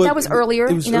 well, I mean, that was earlier.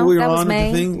 It was earlier that was on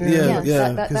May.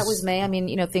 That was May. I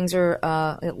mean, things are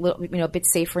a bit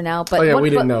safer now. But we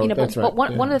didn't know. That's right. But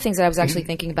one of the things that I was actually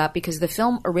thinking about, because the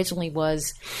film originally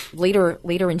was later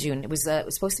in June. It was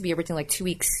supposed to be originally like 2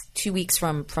 weeks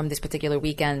from this particular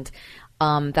weekend.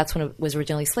 That's when it was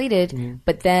originally slated.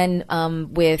 But then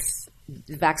with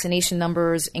vaccination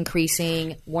numbers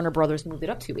increasing, Warner Brothers moved it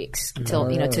up 2 weeks until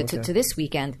to this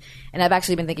weekend. And I've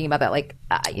actually been thinking about that. Like,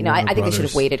 I think they should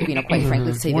have waited. Quite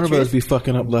frankly, to tell you Warner the truth. Brothers be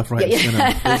fucking up left, right, and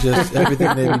center. It's just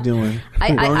everything they be doing.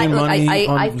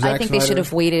 I think they should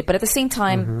have waited. But at the same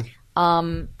time,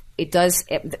 it does.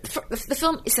 The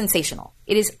film is sensational.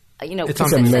 It is. It's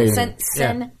amazing.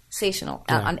 Sensational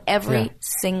on every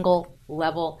single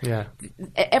level. Yeah.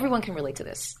 Everyone can relate to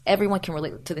this.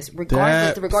 Regardless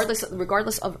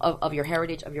of your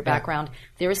heritage, of your background.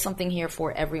 There is something here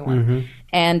for everyone.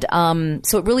 And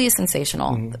so it really is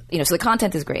sensational. So the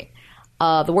content is great.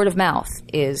 The word of mouth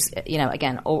is,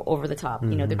 again, over the top.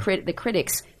 The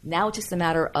critics, now it's just a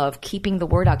matter of keeping the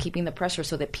word out, keeping the pressure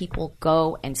so that people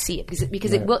go and see it.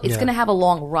 Because it's going to have a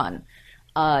long run.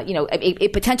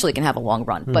 It potentially can have a long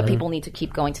run, but people need to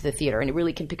keep going to the theater, and it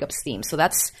really can pick up steam. So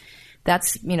that's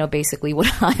basically what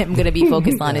I'm going to be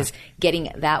focused on is getting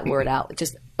that word out.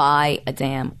 Just buy a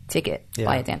damn ticket.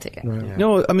 Buy a damn ticket. Right.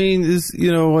 No, I mean, this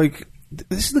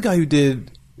is the guy who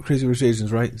did Crazy Rich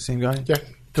Asians, right? Same guy? Yeah.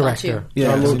 Director.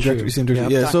 Same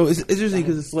director. Yeah. So it's interesting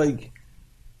because it's like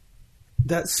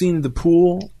that scene in the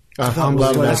pool. That's one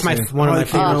of my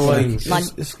favorite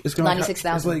scenes. It's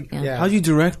 96,000. It's like, how do you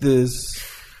direct this?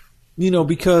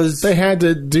 Because they had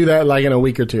to do that like in a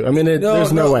week or two. I mean,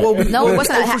 there's no way. No, it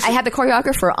wasn't. I had the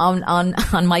choreographer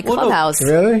on my Clubhouse.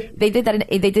 Really? They did that.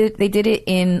 They did it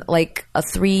in like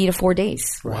 3 to 4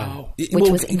 days. Wow, which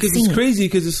was insane. Because it's crazy.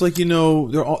 Because it's like they're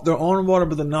on water,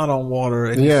 but they're not on water,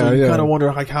 and you kind of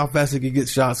wonder like how fast they could get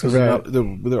shots because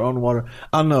they're on water.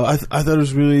 I don't know. I thought it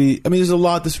was really. I mean, there's a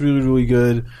lot that's really really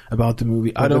good about the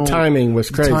movie. The timing was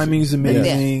crazy. The timing is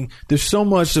amazing. Yeah. There's so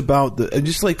much about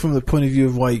just like from the point of view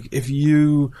of like if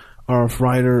you are a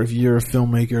writer, if you're a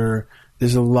filmmaker,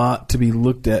 there's a lot to be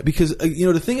looked at. Because,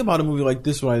 the thing about a movie like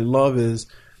this, what I love is,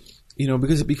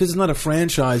 because it's not a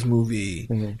franchise movie,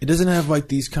 it doesn't have like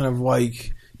these kind of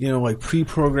like, like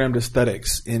pre-programmed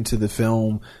aesthetics into the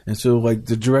film. And so like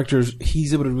the director,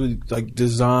 he's able to really like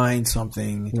design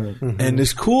something. And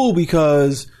it's cool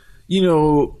because,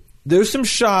 there's some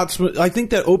shots. I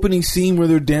think that opening scene where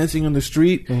they're dancing on the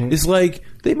street is like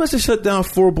they must have shut down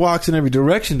 4 blocks in every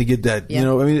direction to get that.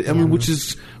 I mean, which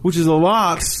is a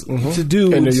lot to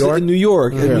do in New York. In New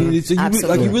York, I mean,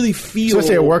 you really feel,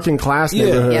 especially a working class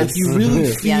neighborhood. Like you really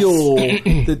feel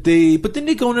that they. But then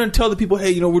they go in there and tell the people,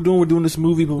 hey, we're doing this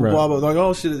movie, blah blah blah. Like,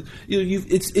 oh shit,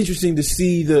 it's interesting to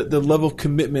see the level of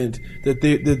commitment that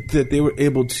they were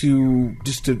able to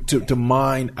just to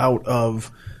mine out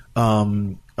of.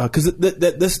 Because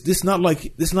this not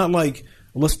like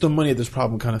let's throw money at this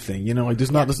problem kind of thing. You know, like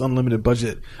there's not this unlimited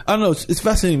budget. I don't know. It's a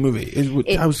fascinating movie.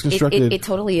 How it was constructed. It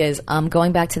totally is.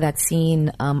 Going back to that scene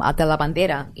at La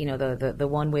Bandera, you know, the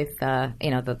one with the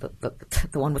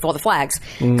one with all the flags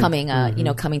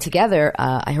coming together.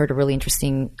 I heard a really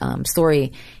interesting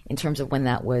story in terms of when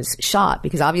that was shot,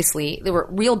 because obviously there were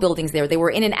real buildings there. They were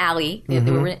in an alley. They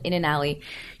were in an alley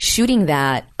shooting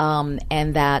that,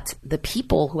 and that the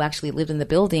people who actually lived in the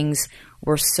buildings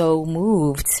were so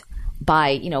moved by,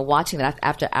 you know, watching that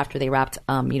after they wrapped,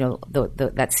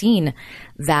 that scene,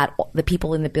 that the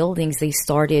people in the buildings, they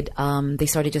started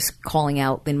just calling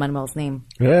out Lin-Manuel's name.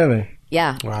 Really?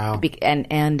 Yeah. Wow.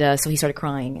 So he started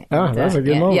crying. Oh, that's a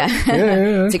good moment. Yeah.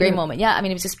 Yeah, It's a great moment. Yeah. I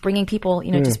mean, it was just bringing people,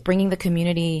 you know, just bringing the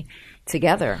community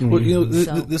together. Well, you know,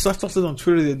 this I saw on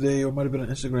Twitter the other day, or it might have been on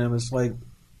Instagram. It's like,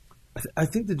 I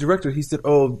think the director, he said,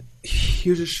 "Oh,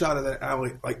 here's a shot of that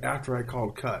alley, like after I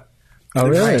called cut." Oh,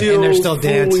 really? And they're still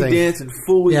dancing.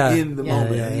 Fully in the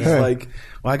moment. Yeah. And he's like,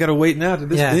 well, I got to wait now to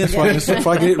this dance so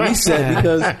I can hit reset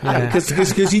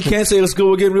because he can't say, let's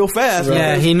go again real fast.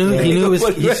 Yeah, he knew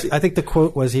I think the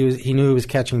quote was he knew he was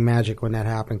catching magic when that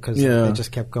happened, because it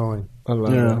just kept going. I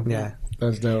love that. Yeah.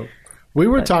 That's dope. We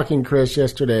were talking, Chris,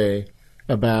 yesterday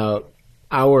about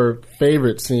our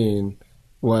favorite scene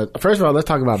was, first of all, let's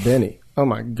talk about Benny. Oh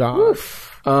my God.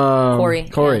 Corey.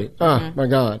 Oh my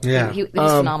God. Yeah. He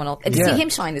was phenomenal. And to see him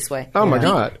shine this way. Oh my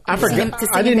God. I forgot. To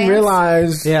see I him didn't dance.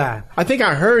 realize. Yeah. I think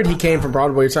I heard he came from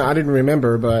Broadway, so I didn't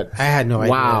remember, but I had no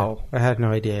idea. Wow. I had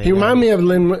no idea. He reminded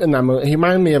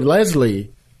me of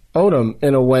Leslie Odom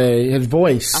in a way. His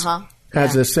voice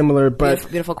has a similar, but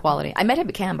beautiful quality. I met him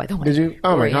at Cannes, by the way. did you?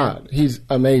 Oh my God. He's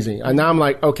amazing. And now I'm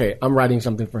like, okay, I'm writing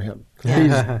something for him.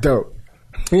 He's dope.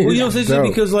 Well, you know, it's interesting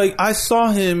because, like, I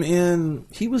saw him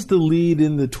he was the lead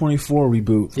in the 24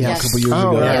 reboot a couple years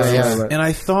ago. Right. And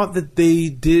I thought that they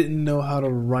didn't know how to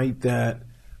write that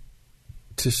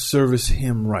to service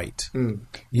him right.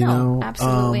 You know?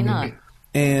 Absolutely not.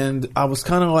 And I was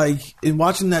kind of like, in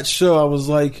watching that show, I was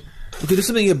like, okay, there's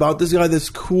something about this guy that's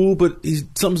cool, but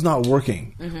something's not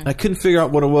working. I couldn't figure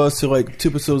out what it was till like 2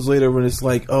 episodes later when it's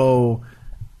like, oh,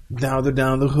 now they're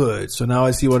down the hood. So now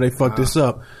I see why they fucked this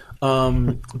up.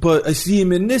 But I see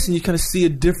him in this, and you kind of see a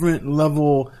different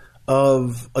level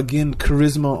of, again,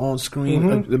 charisma on screen,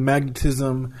 like the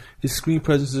magnetism. His screen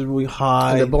presence is really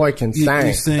high. And the boy can sing.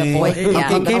 The boy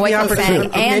can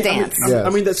sing and dance. Yes. I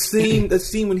mean, that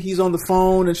scene when he's on the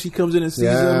phone and she comes in and sees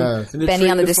him. And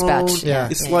Benny on the phone, dispatch. Yeah.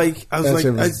 It's like, I was That like,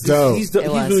 shit was dope. he's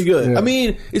really good. Yeah. I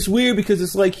mean, it's weird because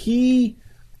it's like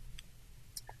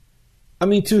I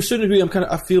mean, to a certain degree,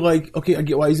 I feel like, okay, I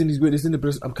get why he's in these greatest in it,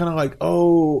 but I'm kind of like,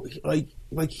 oh, like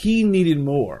he needed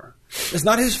more. It's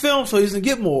not his film, so he doesn't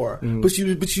get more. But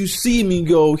you see him and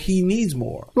go, he needs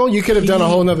more. Well, you could have done a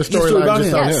whole nother storyline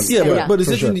just on him. Yeah, but it's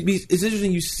interesting. It's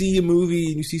interesting. You see a movie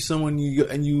and you see someone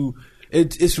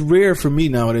it's rare for me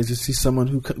nowadays to see someone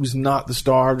who's not the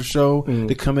star of the show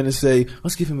to come in and say,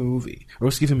 let's give him a movie or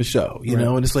let's give him a show. You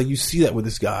know, and it's like you see that with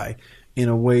this guy in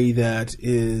a way that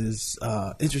is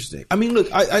interesting. I mean, look,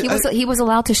 he was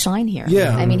allowed to shine here.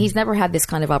 Yeah. I mean, he's never had this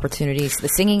kind of opportunities: the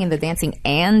singing and the dancing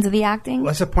and the acting. Well,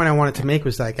 that's the point I wanted to make,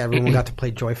 was like everyone got to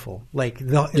play joyful. Like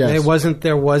Yes.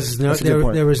 there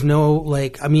was no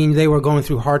like, I mean, they were going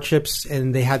through hardships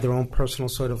and they had their own personal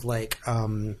sort of like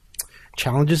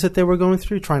challenges that they were going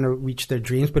through, trying to reach their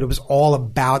dreams, but it was all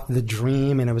about the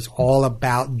dream and it was all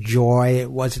about joy. It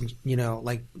wasn't,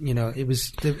 it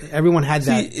was, everyone had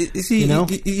that, it was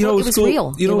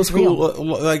real. You know It what's was real.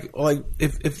 cool? Like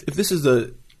if this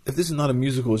is not a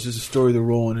musical, it's just a story they're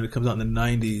rolling and it comes out in the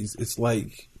 90s, it's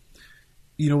like,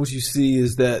 you know, what you see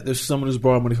is that there's someone who's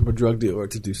borrowed money from a drug dealer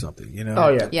to do something, you know? Oh,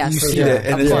 yeah. Yes. You see Yeah. that,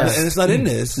 and it's not in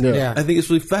this. Yeah. I think it's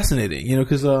really fascinating, you know,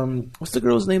 because what's the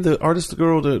girl's name? The artist, the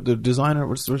girl, the designer,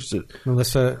 what's it?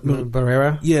 Melissa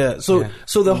Barrera. Yeah. So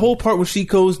the whole part where she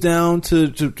goes down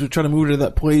to try to move her to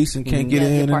that place and can't get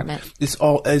the in. apartment. It's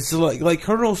like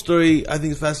her whole story, I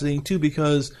think is fascinating too,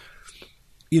 because,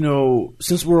 you know,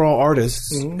 since we're all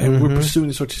artists and we're pursuing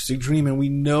this artistic dream and we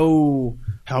know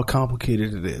how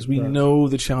complicated it is. We know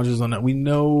the challenges on that. We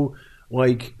know,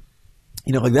 like,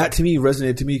 you know, like that to me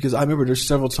resonated to me because I remember there's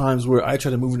several times where I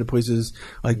try to move into places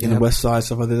like in the West Side,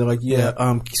 stuff like that. They're like,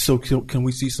 so can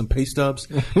we see some pay stubs?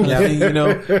 You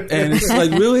know, and it's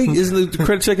like, really? Isn't the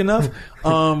credit check enough?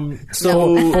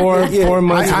 So 4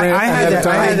 months rent I ahead of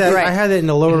time. I had that in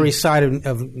the Lower East Side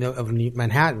of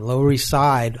Manhattan, Lower East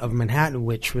Side of Manhattan,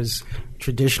 which was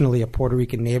traditionally a Puerto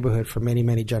Rican neighborhood for many,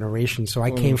 many generations. So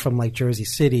I came from like Jersey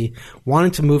City,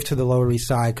 wanted to move to the Lower East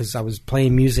Side because I was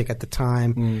playing music at the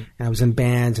time and I was in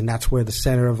bands, and that's where the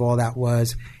center of all that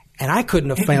was. and I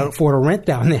couldn't afford a rent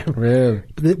down there. Really?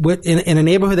 In a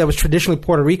neighborhood that was traditionally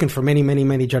Puerto Rican for many, many,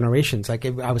 many generations. Like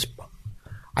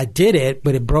I did it,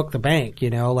 but it broke the bank, you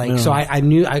know. Like so, I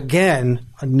knew again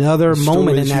another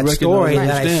moment in that story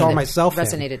that I saw myself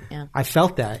resonated. in. Yeah. I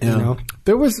felt that, you know.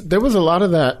 There was a lot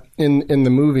of that in the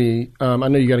movie. I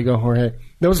know you got to go, Jorge.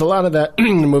 There was a lot of that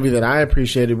in the movie that I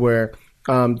appreciated, where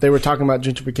they were talking about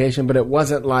gentrification, but it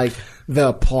wasn't like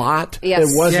the plot.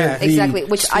 Yes. It wasn't exactly.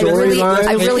 Which I really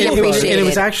appreciated. It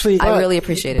was actually, I really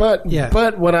appreciated.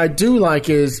 But what I do like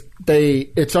is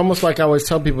it's almost like I always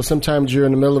tell people, sometimes you're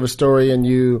in the middle of a story and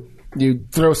you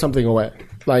throw something away.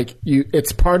 Like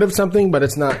it's part of something, but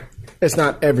it's not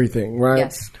everything, right?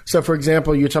 Yes. So, for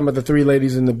example, you're talking about the 3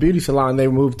 ladies in the beauty salon. They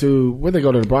moved to, where'd they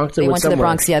go, to the Bronx? They went to the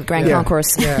Bronx, Grand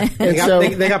Concourse. Yeah. They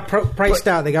got priced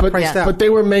out. They got priced out. But they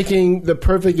were making the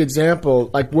perfect example.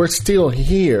 Like, we're still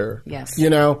here. Yes. You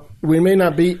know, we may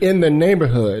not be in the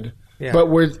neighborhood, but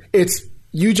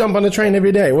you jump on the train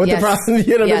every day. What the problem?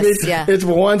 You know what I mean? Yeah. It's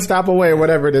one stop away or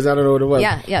whatever it is. I don't know what it was.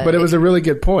 Yeah. But it was a really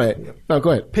good point. No,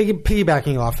 go ahead.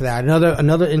 Piggybacking off of that,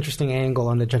 another interesting angle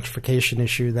on the gentrification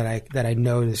issue that I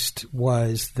noticed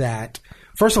was that,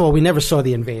 first of all, we never saw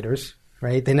the invaders,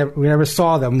 right? We never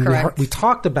saw them. Correct. We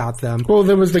talked about them. Well,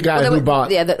 there was the guy who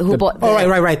bought. Yeah, who bought.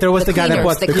 Right. There was the guy that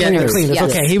bought the cleaners. Yes.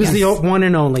 Okay, he was the one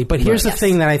and only. But here's the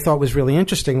thing that I thought was really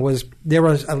interesting was there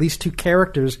was at least 2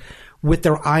 characters with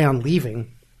their eye on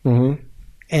leaving. Mm-hmm.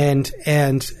 And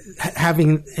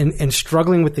having and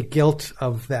struggling with the guilt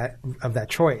of that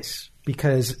choice,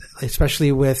 because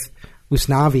especially with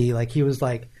Usnavi, like he was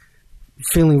like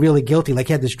feeling really guilty, like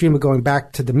he had this dream of going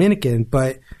back to Dominican,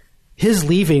 but his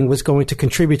leaving was going to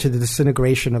contribute to the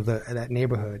disintegration of that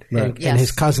neighborhood. Right. And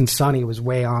his cousin Sonny was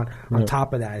way on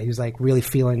top of that. He was like really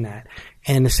feeling that.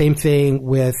 And the same thing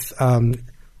with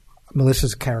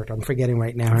Melissa's character, I'm forgetting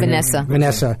right now.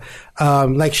 Vanessa.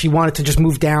 Like she wanted to just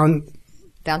move downtown.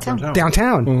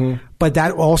 Mm-hmm. But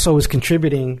that also was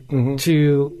contributing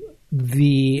to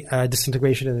the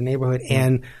disintegration of the neighborhood,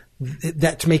 and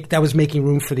that was making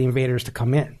room for the invaders to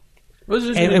come in.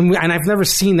 And I've never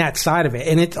seen that side of it.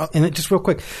 And it just real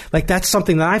quick, like that's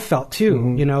something that I felt too.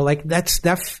 Mm-hmm. You know, like that's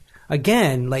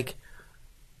again, like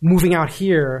moving out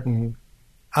here,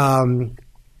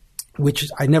 which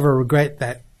I never regret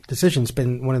that decision. It's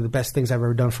been one of the best things I've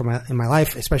ever done in my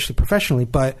life, especially professionally.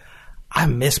 But I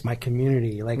miss my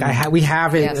community. Like we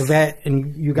have it, Yvette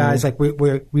and you guys. Like we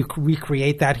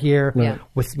recreate that here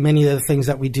with many of the things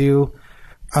that we do.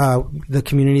 The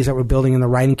communities that we're building in the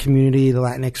writing community, the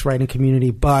Latinx writing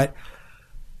community. But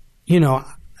you know,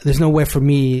 there's nowhere for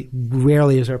me.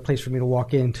 Rarely is there a place for me to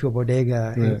walk into a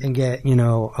bodega and get, you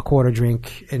know, a quarter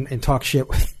drink and talk shit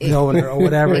with the owner or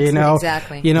whatever. You know,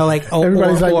 exactly. You know, like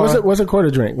everybody's like, what's a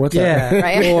quarter drink? What's that?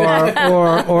 Right?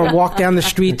 or walk down the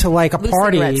street to like a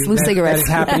party that is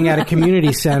happening at a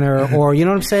community center, or you know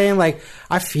what I'm saying? Like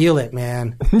I feel it,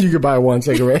 man. You could buy one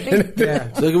cigarette.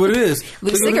 Look at what it is.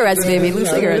 Loose cigarettes, baby. Loose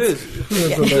cigarettes.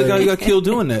 The guy who got killed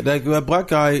doing that. That black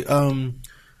guy.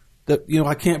 That, you know,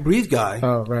 I can't breathe guy.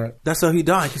 Oh, right. That's how he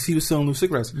died, because he was selling loose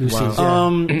cigarettes.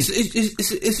 Wow. It's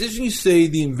interesting you say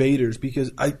the invaders,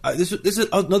 because this is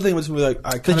another thing about this movie. Like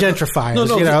the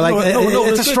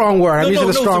gentrifiers. It's a strong word. I'm using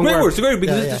a strong word. It's a great word,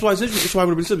 because that's why it's interesting.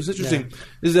 That's why it's interesting.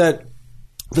 Is that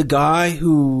the guy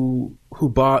who's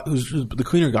the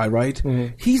cleaner guy, right?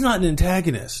 Mm-hmm. He's not an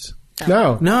antagonist.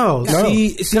 No.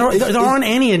 There aren't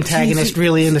any antagonists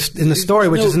really in the story,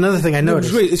 which is another thing I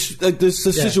noticed. It's like there's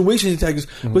a situation antagonist,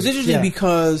 but it's interesting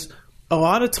because a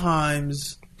lot of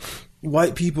times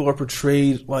white people are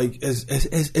portrayed like as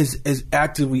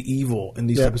actively evil in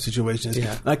these type of situations.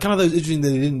 Yeah. And I kind of thought it was interesting that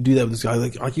they didn't do that with this guy.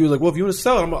 Like he was like, well, if you want to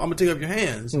sell it, I'm gonna take it off your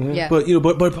hands. Mm-hmm. Yeah. But you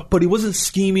know, but he wasn't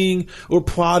scheming or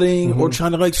plotting or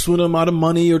trying to like swindle him out of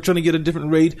money or trying to get a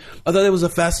different rate. I thought it was a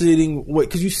fascinating way,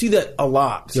 because you see that a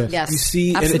lot. Yes. You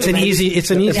see, and it's an easy. If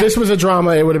this was a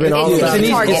drama, it would have been all about it.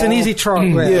 It's an easy trope.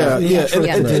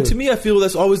 And to me, I feel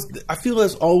that's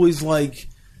always like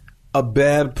a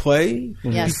bad play,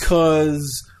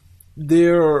 because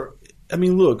I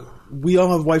mean, look, we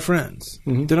all have white friends.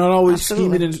 Mm-hmm. They're not always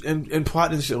scheming and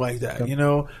plotting and shit like that, you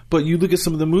know. But you look at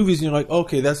some of the movies and you're like,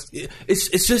 okay,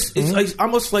 it's like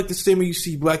almost like the same way you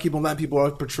see black people and Latin people are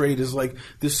portrayed as like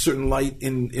this certain light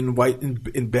in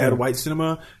bad white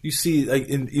cinema. You see like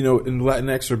in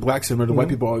Latinx or black cinema, the white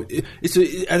people. I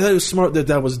thought it was smart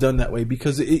that was done that way,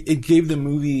 because it gave the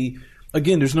movie.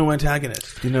 Again, there's no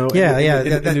antagonist, you know. Yeah,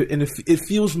 and it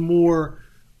feels more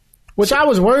Which I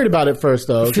was worried about at first,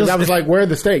 though, because I was like, "Where are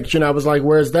the stakes?" I was like,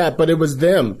 "Where's that?" But it was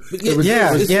them. But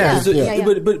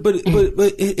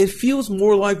it feels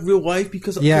more like real life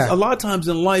because a lot of times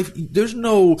in life, there's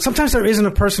no. Sometimes there isn't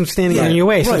a person standing in your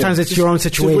way. Sometimes it's your own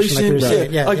situation.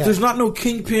 There's not no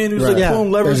kingpin who's like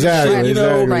pulling levers and shit.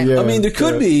 I mean, there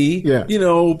could be.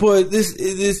 But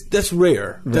that's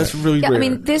rare. Right. That's really rare. I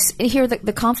mean,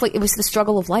 the conflict. It was the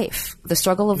struggle of life. The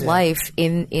struggle of life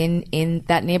in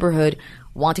that neighborhood.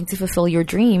 Wanting to fulfill your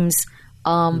dreams,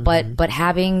 but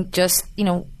having just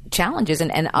challenges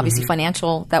and obviously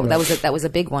financial. That was a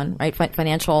big one, right?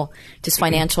 Financial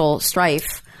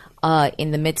strife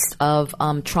in the midst of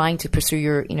trying to pursue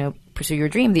your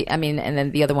dream. And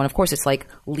then the other one, of course, it's like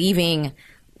leaving,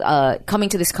 coming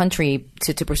to this country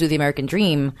to pursue the American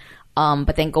dream,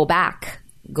 but then go back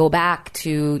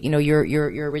to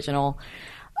your original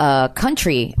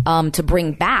country to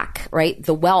bring back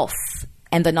the wealth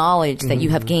and the knowledge that you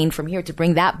have gained from here, to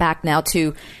bring that back now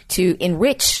to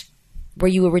enrich where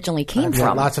you originally came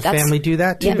from. Lots of family do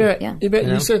that too.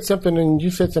 You said something, and you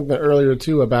said something earlier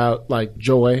too about like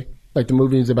joy, like the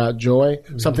movie is about joy,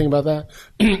 something about that.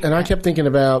 And I kept thinking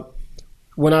about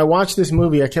when I watched this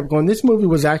movie, I kept going, this movie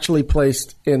was actually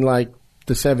placed in like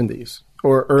the 70s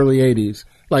or early 80s.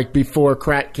 Like before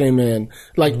crack came in,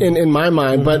 like in my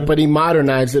mind, but he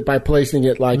modernized it by placing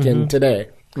it like in today.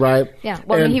 Right. Yeah.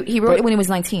 Well, he wrote it when he was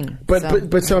 19.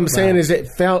 But so I'm saying is it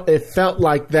felt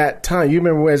like that time. You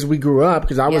remember as we grew up,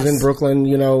 because I was in Brooklyn,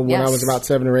 when I was about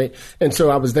 7 or 8, and so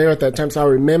I was there at that time. So I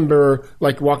remember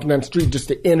like walking down the street, just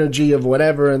the energy of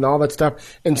whatever and all that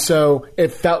stuff. And so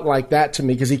it felt like that to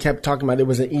me because he kept talking about it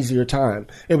was an easier time.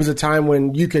 It was a time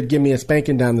when you could give me a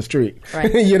spanking down the street. Right.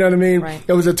 You know what I mean? Right.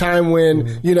 It was a time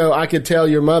when I could tell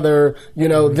your mother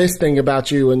this thing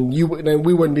about you, and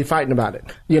we wouldn't be fighting about it.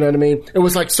 You know what I mean? It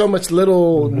was like so much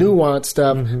little nuanced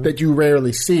stuff that you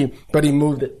rarely see, but he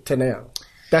moved it to now.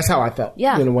 That's how I felt.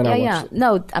 Yeah, when I watched it.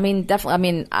 No, I mean, definitely. I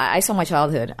mean, I saw my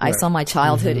childhood. Right. I saw my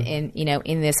childhood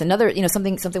in this. Another,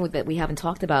 something that we haven't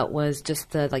talked about was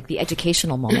just the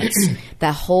educational moments.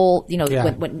 That whole,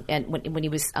 when he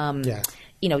was,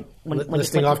 when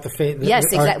listing off the fate,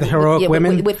 exactly, the heroic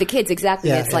women with the kids,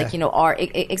 exactly. It's like our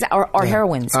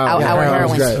heroines, our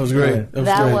heroines. That was great.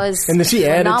 That was and then she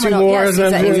added 2 more. Yes,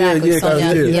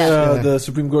 exactly. The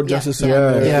Supreme Court justice.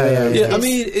 Yeah. I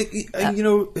mean,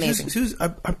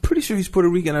 I'm pretty sure he's Puerto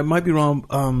Rican. I might be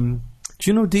wrong.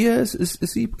 Juno Diaz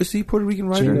is he Puerto Rican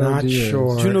writer? Not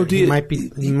sure. Juno Diaz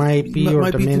he might be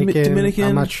Dominican.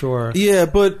 I'm not sure. Yeah,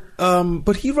 but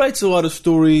he writes a lot of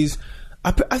stories.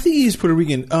 I think he's Puerto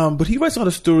Rican, but he writes a lot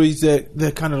of stories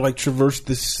that kind of like traverse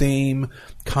the same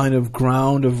kind of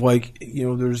ground of like,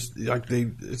 there's like they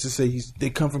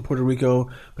come from Puerto Rico,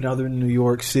 but now they're in New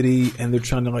York City and they're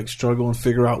trying to like struggle and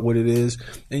figure out what it is.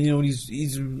 And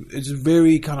it's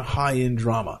very kind of high end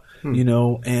drama,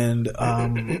 and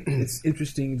it's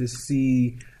interesting to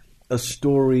see a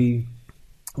story.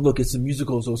 Look, it's a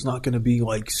musical, so it's not going to be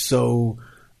like so.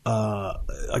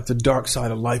 Like the dark side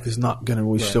of life is not going to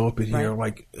really show up in here.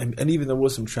 Like, and even there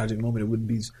was some tragic moment, it wouldn't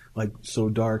be like so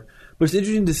dark. But it's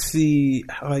interesting to see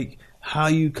how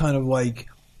you kind of like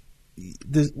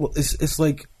this. Well, it's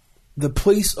like the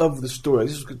place of the story,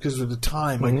 just because of the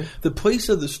time. Like the place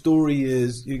of the story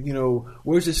is,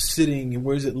 where's it sitting and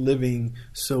where's it living,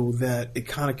 so that it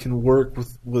kind of can work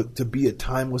with to be a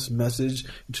timeless message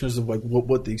in terms of like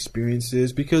what the experience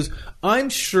is. Because I'm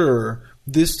sure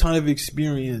this kind of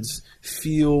experience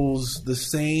feels the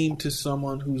same to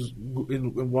someone who's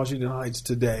in Washington Heights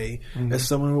today as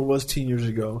someone who was 10 years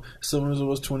ago, someone who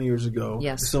was 20 years ago,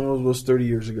 someone who was 30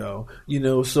 years ago.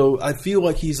 So I feel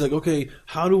like he's like, okay,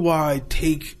 how do I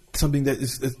take something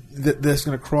that's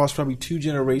going to cross probably 2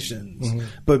 generations,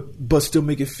 but still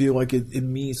make it feel like it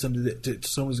means something that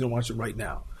someone's going to watch it right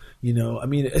now. I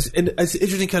mean, it's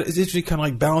interesting. Kind of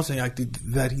like balancing act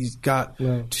that he's got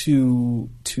to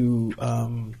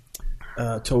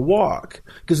walk.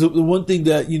 Because the one thing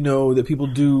that that people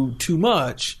do too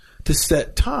much to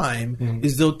set time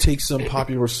is they'll take some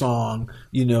popular song,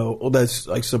 that's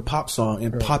like some pop song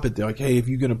and pop it there. Like, hey, if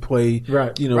you're gonna play,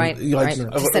 to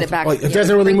set it back. Like, it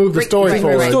doesn't really move the story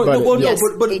forward.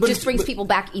 But it just brings people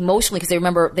back emotionally because they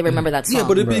remember that song. Yeah,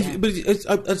 but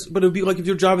it'd be like if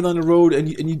you're driving down the road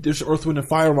and there's Earth, Wind and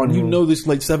Fire on, this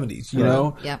late 70s,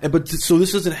 Yeah. So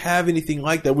this doesn't have anything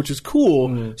like that, which is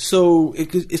cool. So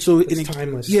it's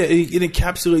timeless. Yeah, it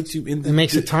encapsulates you in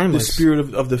it timeless. The spirit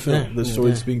of the film, the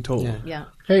story that's being told. Yeah.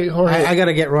 Hey, Jorge, I got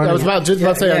to get running. I was about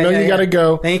to say, I know you got to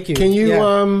go. Thank you. Can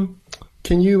you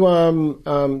Can you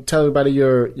tell everybody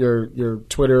your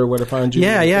Twitter, where to find you?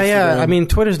 Yeah. I mean,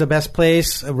 Twitter's the best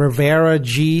place. Rivera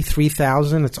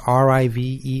G3000. It's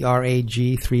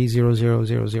RIVERAG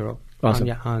 30000. Awesome.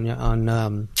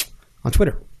 On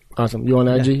Twitter. Awesome. You on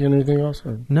IG and anything else?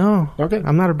 Or? No. Okay.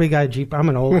 I'm not a big IG. I'm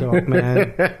an old dog,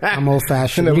 man. I'm old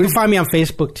fashioned. You can find me on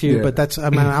Facebook too, but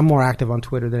I'm more active on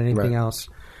Twitter than anything else.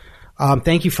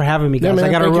 Thank you for having me, guys. Man,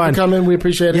 I got to run. Thank you for coming. We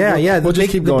appreciate it. Yeah. We'll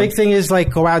just keep going. The big thing is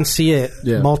go out and see it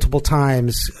multiple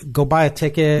times. Go buy a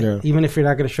ticket, even if you're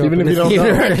not going to show up in the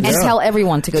theater. And tell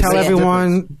everyone to go see it. Tell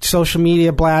everyone. Social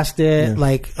media, blast it.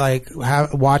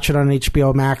 Watch it on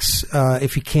HBO Max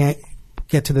if you can't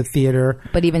get to the theater.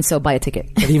 But even so, buy a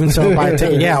ticket.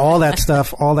 Yeah, all that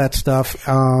stuff. I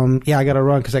got to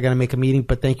run because I got to make a meeting.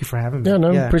 But thank you for having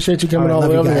me. Appreciate you coming all the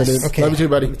way over here, dude. Okay. Love you too,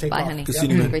 buddy. Bye, honey.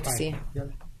 Great to see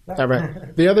you. All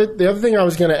right. The other thing I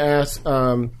was going to ask,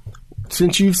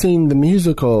 since you've seen the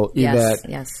musical, Yvette,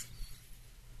 yes,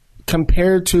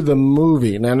 compared to the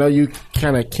movie, and I know you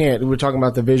kind of can't. We're talking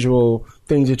about the visual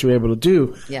things that you're able to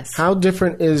do. Yes. How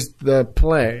different is the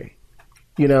play?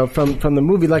 From the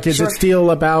movie, is it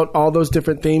still about all those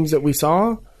different themes that we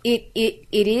saw? It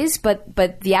is, but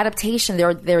the adaptation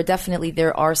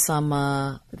there are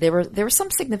some there were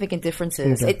some significant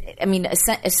differences. Okay.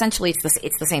 Essentially it's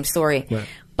the same story, right.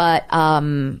 But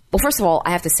well, first of all,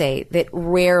 I have to say that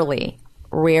rarely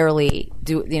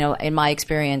do in my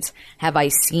experience have I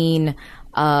seen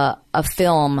a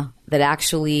film that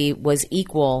actually was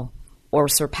equal or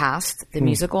surpassed the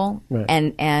musical, right.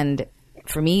 and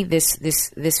for me, this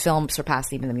film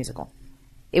surpassed even the musical.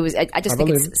 It was. I just think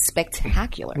it's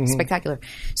spectacular, spectacular.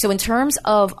 So in terms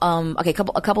of a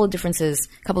couple of differences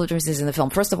in the film.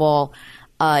 First of all,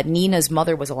 Nina's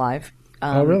mother was alive.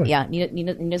 Oh, really? Yeah,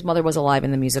 Nina's mother was alive in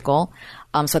the musical.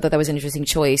 So I thought that was an interesting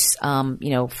choice. There's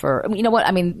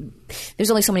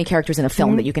only so many characters in a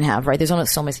film that you can have, right? There's only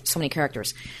so many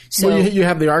characters. So well, you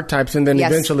have the archetypes, and then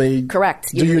eventually,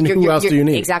 correct. Who else do you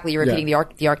need? Exactly, you're repeating the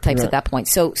archetypes at that point.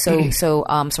 So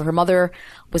her mother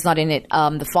was not in it.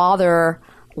 The father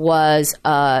was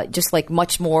just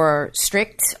much more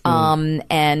strict, he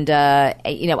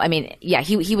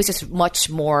was just much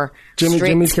more strict.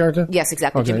 Jimmy's character? Yes,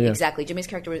 exactly. Okay, exactly. Jimmy's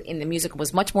character in the musical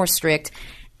was much more strict,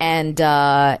 and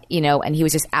and he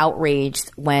was just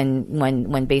outraged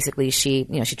when basically she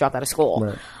dropped out of school.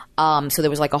 Right. So there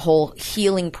was a whole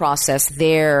healing process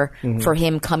there for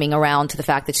him coming around to the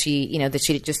fact that she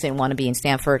just didn't want to be in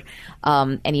Stanford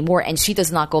anymore, and she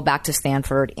does not go back to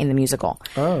Stanford in the musical.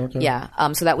 Oh, okay. Yeah.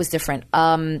 So that was different.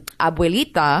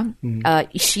 Abuelita,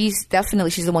 she's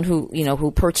the one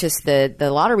who purchased the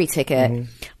lottery ticket.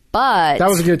 But that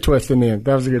was a good twist in the end.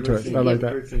 That was a good twist. I like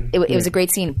that. It was a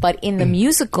great scene. But in the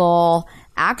musical,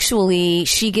 actually,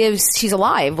 she's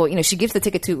alive. Well, she gives the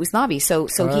ticket to Usnavi.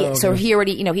 So he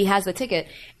already, he has the ticket,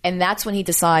 and that's when he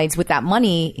decides with that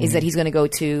money is that he's going to go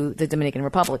to the Dominican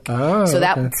Republic. Oh, so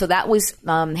that was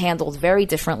handled very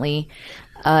differently.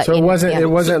 So it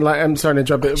wasn't like, I'm sorry to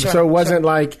interrupt it. So it wasn't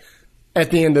like at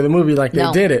the end of the movie they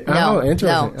did it. No, interesting.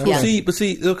 No. Yeah. But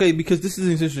see, okay, because this is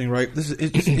interesting, right? This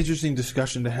is an interesting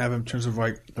discussion to have in terms of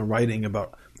the writing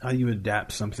about how you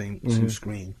adapt something to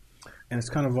screen. And it's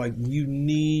kind of you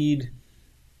need.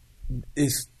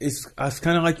 It's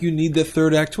kind of you need the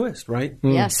third act twist, right?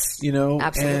 Yes,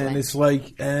 absolutely. And it's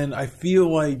and I feel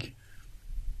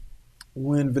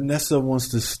when Vanessa wants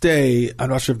to stay, I'm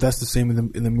not sure if that's the same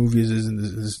in the movie as in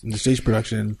the stage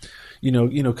production.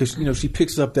 Because she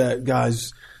picks up that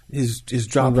guy's his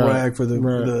job rag for the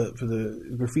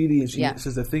graffiti, and she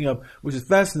says that thing up, which is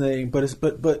fascinating. But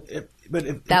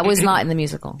that was not in the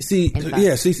musical. See,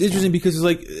 it's interesting because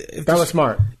it's that was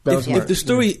smart. If the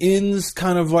story ends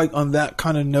kind of on that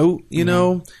kind of note,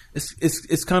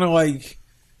 it's kind of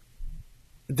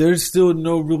they're still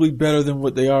really better than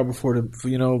what they are before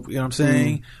you know what I'm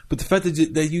saying. But the fact that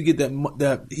you get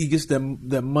that he gets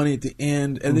that money at the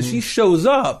end, and then she shows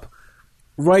up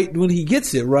right when he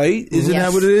gets it, right? Isn't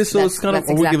that what it is? So it's kind of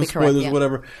we'll give spoilers or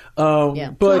whatever.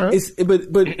 But it's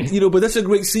but that's a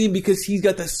great scene because he's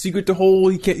got that secret to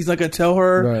hold. He's not gonna tell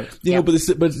her, right.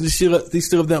 But they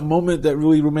still have that moment, that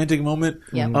really romantic moment.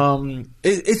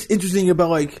 It's interesting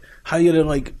about how you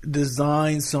gotta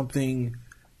design something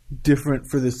different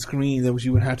for the screen than what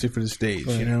you would have to for the stage.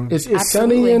 Right. Is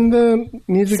Sonny in the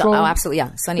musical? Absolutely,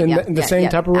 yeah. Sonny in the same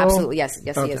type of role. Absolutely, yes, he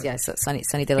is. Yes,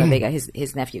 Sonny De La Vega,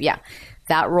 his nephew. Yeah,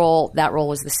 that role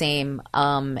was the same.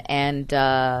 And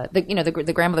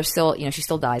the grandmother still, she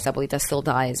still dies. Abuelita still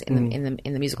dies in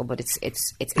the musical, but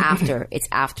it's after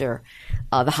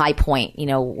the high point,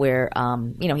 where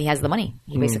he has the money.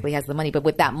 He basically has the money, but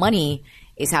with that money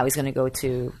is how he's going to go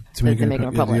to the Dominican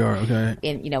Republic. Okay.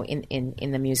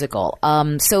 In the musical.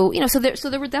 So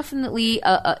there were definitely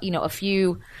a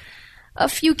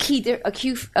few key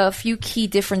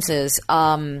differences.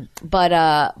 But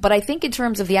I think in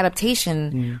terms of the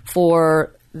adaptation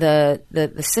for the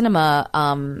cinema,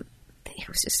 it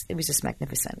was just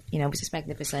magnificent. It was just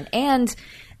magnificent. And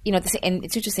and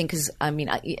it's interesting because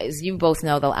as you both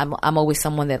know, though, I'm always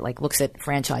someone that like looks at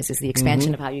franchises, the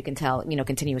expansion of how you can tell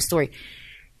continue a story.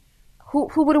 Who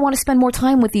wouldn't want to spend more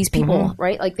time with these people,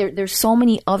 right? Like there's so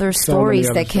many other stories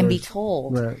that can be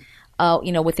told. Right.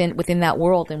 Within that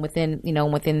world and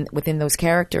within those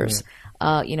characters,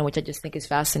 which I just think is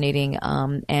fascinating,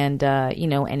 and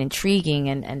intriguing,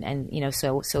 and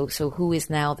so who is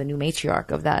now the new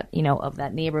matriarch of that, of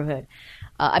that neighborhood?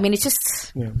 It's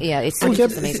just, it's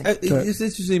just amazing. It's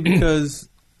interesting because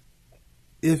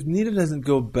if Nita doesn't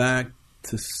go back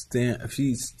to if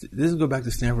she doesn't go back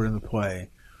to Stanford in the play,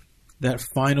 that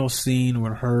final scene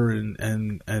where her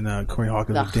and Corey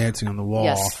Hawkins are dancing on the wall.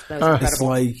 Yes, that was it's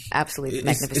like absolutely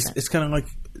magnificent. It's kind of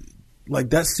like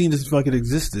that scene doesn't feel like it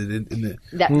existed in the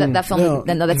that film.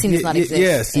 No, that scene does not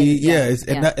exist.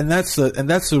 And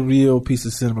that's a real piece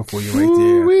of cinema for you right there.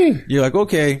 Ooh-wee. You're like,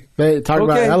 okay, they talk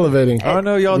about elevating. I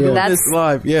know y'all doing this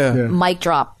live. Yeah. Mic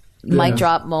drop. Mic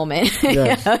drop moment.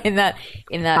 Yes. in that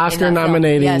Oscar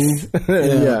nominating. Yes.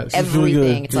 Yes. Everything.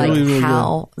 Really it's like really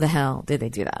how the hell did they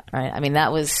do that? Right?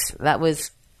 That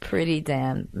was pretty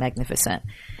damn magnificent.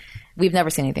 We've never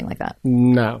seen anything like that.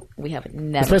 No. We have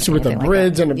never. Especially with the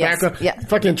bridge and the background. Yeah.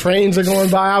 Fucking trains are going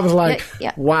by. I was like,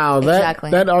 wow,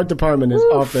 that art department is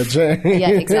off the chain.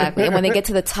 Yeah, exactly. And when they get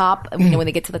to the top, when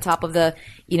they get to the top of the,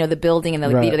 the building and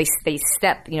they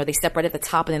step right at the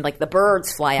top and then like the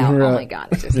birds fly out. Right. Oh my God.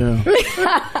 It's just,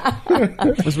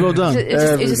 it's well done.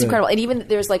 It's just incredible. And even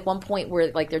there's like one point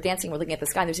where like they're dancing, we're looking at the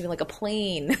sky and there's even like a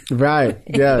plane. Right.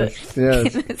 Yes.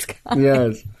 Yes. In the sky.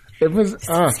 Yes. It was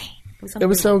it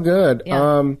was so good.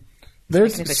 Yeah.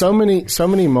 There's so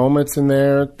many moments in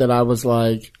there that I was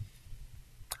like,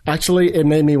 actually, it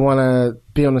made me want to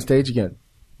be on the stage again.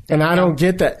 And I don't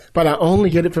get that, but I only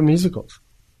get it from musicals.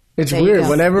 It's weird.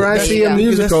 Whenever I see a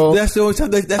musical, that's the only time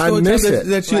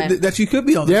that you could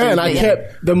be on the stage. Yeah, and I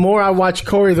kept, the more I watched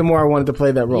Corey, the more I wanted to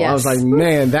play that role. Yes. I was like,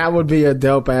 man, that would be a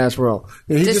dope ass role.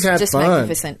 He just had fun.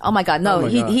 Magnificent. Oh my God. No,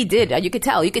 he did. You could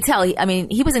tell.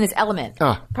 He was in his element.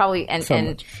 Probably.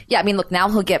 And yeah, look, now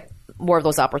he'll get more of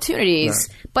those opportunities.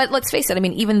 Right. But let's face it,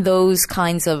 even those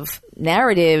kinds of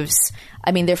narratives,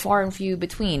 they're far and few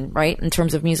between, right? In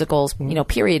terms of musicals,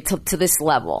 period, to this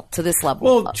level.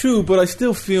 Well, true, but I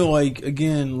still feel like,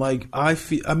 again,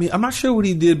 I'm not sure what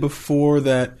he did before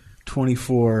that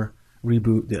 24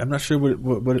 reboot did. I'm not sure what it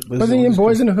was. Was he in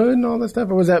Boys in the Hood and all that stuff,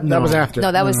 or was that was after?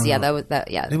 No, that was that.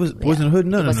 It was Boys in the Hood.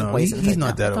 No. He's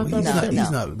not that old. He's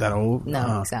not that old.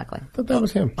 No, exactly. I thought that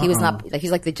was him. He was not.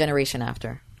 He's like the generation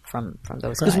after from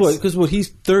those guys. Because he's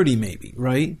 30 maybe,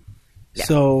 right? Yeah.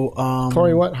 So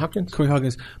Corey Hawkins.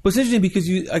 But it's interesting because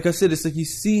like I said, it's like you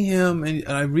see him and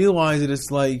I realize that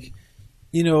it's like,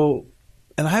 and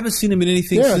I haven't seen him in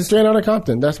anything since Straight Outta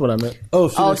Compton. That's what I meant.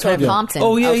 Straight Outta Compton.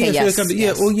 Oh yeah, okay, yes.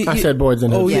 Yeah, well, I said Boys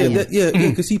in the Hood.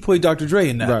 Because he played Dr. Dre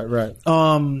in that. Right.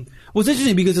 Well, it's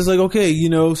interesting because it's like, okay,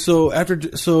 so after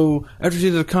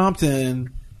Straight Outta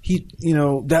Compton, he,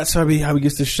 that's how he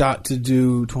gets the shot to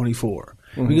do 24.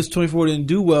 Mm-hmm. Because 24 didn't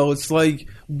do well, it's like,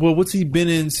 well, what's he been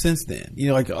in since then?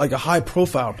 Like a high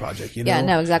profile project, Yeah,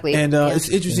 no, exactly. And it's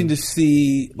interesting to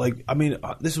see,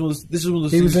 this was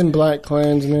he was in Black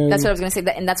Klansman. That's what I was going to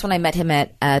say, and that's when I met him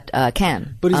at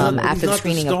Cannes. But after the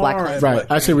screening of Black Klansman. Right,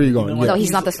 I see where you're going. No,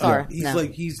 he's not the star.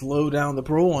 He's low down the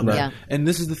parole on that. Yeah. And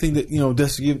this is the thing that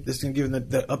that's going to give him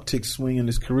that uptick swing in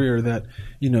his career that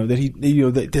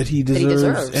that he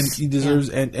deserves and he deserves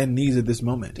and needs at this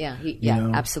moment. Yeah,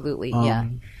 absolutely. Yeah.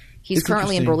 He's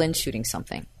currently in Berlin shooting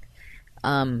something.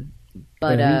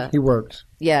 But he works.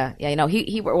 Yeah. Now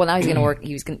he's going to work.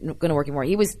 He was going to work more.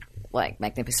 He was like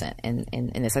magnificent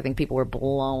in this. I think people were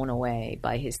blown away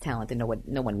by his talent, and no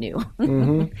one knew.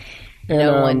 Mm-hmm.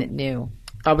 No one knew.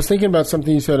 I was thinking about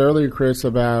something you said earlier, Chris,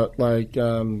 about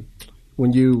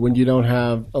when you don't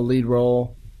have a lead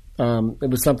role. It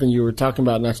was something you were talking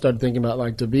about, and I started thinking about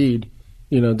like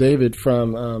David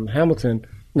from Hamilton.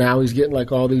 Now he's getting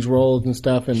like all these roles and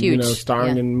stuff, and Huge.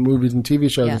 Starring in movies and TV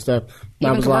shows and stuff.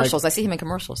 Even commercials. I see him in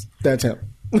commercials. That's him.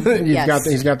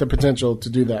 He's got the potential to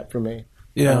do that for me.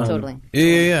 Yeah, Totally.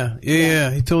 Yeah.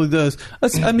 He totally does.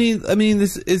 I mean,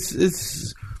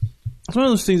 it's one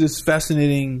of those things that's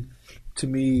fascinating to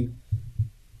me.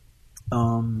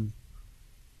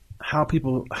 How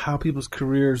people's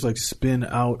careers like spin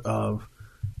out of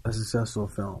a successful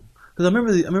film. Because I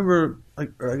remember,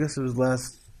 like, or I guess it was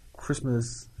last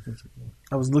Christmas.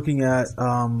 I was looking at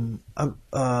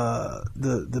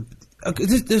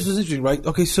this was interesting, right?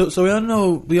 Okay,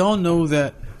 so we all know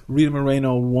that Rita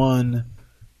Moreno won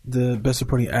the best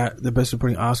supporting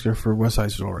Oscar for West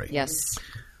Side Story. Yes.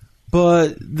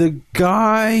 But the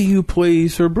guy who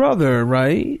plays her brother,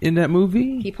 right, in that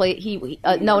movie, He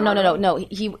no.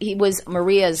 He was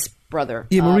Maria's brother.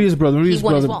 Yeah, Maria's brother. He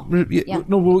won as well. Yeah.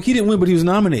 No, well, he didn't win, but he was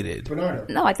nominated. Bernardo.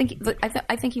 No, I think he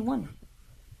won.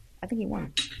 I think he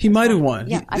won. He might have won.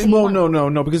 Yeah, I think he won.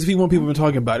 No, because if he won, people have been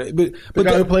talking about it. But The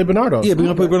guy who played Bernardo. Yeah,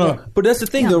 but Bernardo. But that's the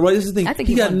thing, though, right? That's the thing. I think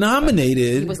he got won.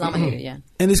 nominated. He was nominated. Yeah.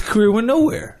 And his career went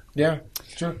nowhere. Yeah,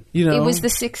 sure. You know, It was the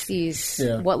 '60s.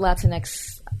 Yeah. What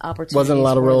Latinx opportunities Wasn't a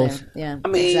lot of were roles. there? Yeah, I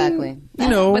mean, exactly. you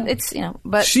know, but it's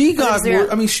but she but got it's there.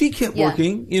 work. I mean, she kept Yeah.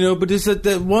 working. You know, but there's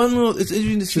that one little. It's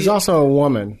interesting to see. She's also a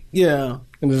woman, Yeah.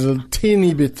 and there's a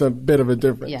teeny bit of a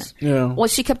difference. Yeah. Yeah. Well,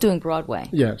 she kept doing Broadway.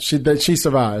 Yeah, she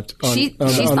survived. She's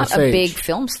on not the a stage. big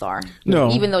film star.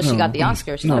 No, even though she no, got the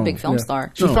Oscar, she's not a big film Yeah.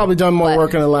 star. She's probably done more But-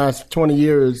 work in the last 20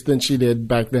 years than she did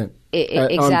back then.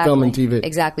 Exactly. On film and TV.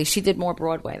 Exactly. She did more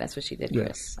Broadway. That's what she did, Yeah.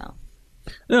 Chris. So.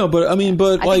 No, but I mean, I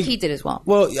like think he did as well.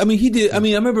 Well, I mean, he did. I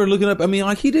mean, I remember looking up. I mean,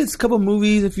 like he did a couple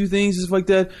movies, a few things, stuff like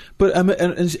that. But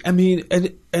and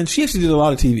she actually did a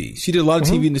lot of TV. She did a lot of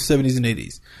TV in the '70s and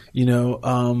 '80s. You know,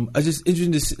 I just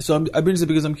interesting to see, so I bring this up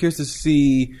because I'm curious to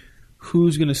see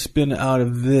who's going to spin out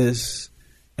of this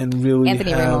and really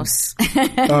Anthony have, Ramos.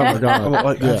 Oh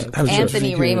my God!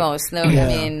 Anthony Ramos. No,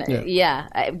 Yeah.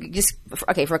 I mean, just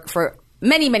for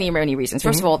many reasons.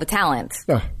 First of all, the talent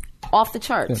off the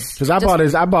charts. Because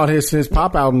I bought his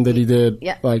pop album that he did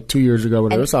Yeah. like 2 years ago.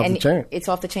 Whatever, it's off the chain. It's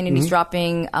off the chain, and he's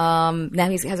dropping. Now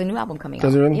he has a new album coming out.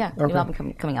 Does he really? Yeah, Okay. new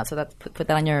album coming out. So that put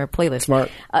that on your playlist. Smart.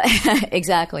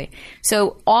 Exactly.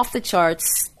 So off the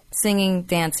charts, singing,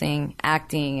 dancing,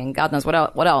 acting, and God knows what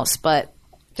else. But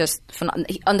just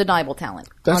undeniable talent.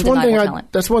 That's Undeniable one thing.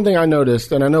 talent. That's one thing I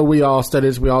noticed, and I know we all study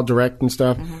this, we all direct and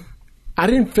stuff. Mm-hmm. I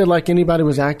didn't feel like anybody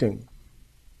was acting.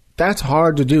 That's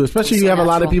hard to do, especially It's you so have a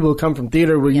lot of natural. people who come from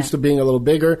theater. We're used to being a little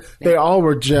bigger. They all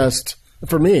were just,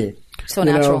 for me, So you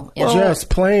know, natural. Yeah. just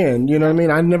playing. You know what I mean?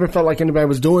 I never felt like anybody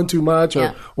was doing too much or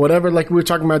Yeah. whatever. Like we were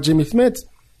talking about Jimmy Smits.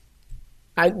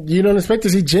 You don't expect to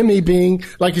see Jimmy being,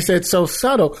 like you said, so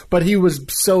subtle, but he was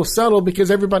so subtle because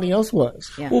everybody else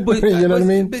was. Yeah. Well, but You know what I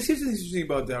mean? But here's the interesting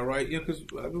about that, right? You know,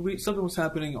 because something was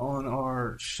happening on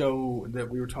our show that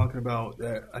we were talking about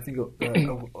that I think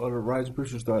a rising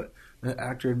producers thought the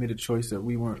actor had made a choice that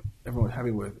everyone was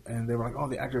happy with, and they were like, "Oh,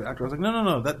 the actor." I was like,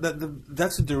 "No,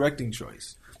 that's a directing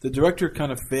choice. The director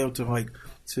kind of failed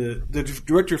the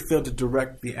director failed to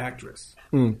direct the actress.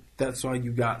 That's why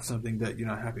you got something that you're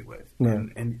not happy with, Yeah.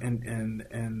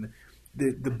 and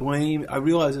the blame. I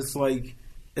realize it's like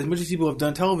as much as people have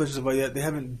done television stuff like that, they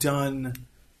haven't done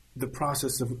the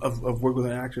process of work with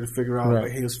an actor to figure out, Right.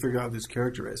 like, hey, let's figure out who this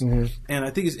character is. Mm-hmm. And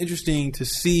I think it's interesting to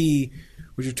see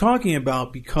what you're talking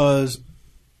about because,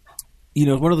 you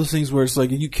know, one of those things where it's like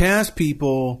you cast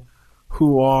people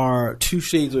who are two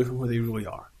shades away from who they really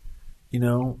are, you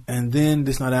know, and then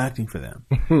it's not acting for them,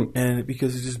 and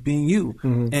because it's just being you,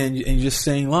 and you're just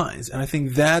saying lines. And I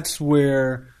think that's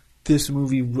where this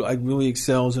movie like really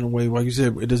excels in a way, like you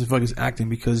said, it doesn't feel like it's acting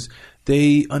because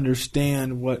they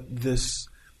understand what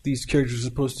these characters are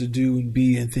supposed to do and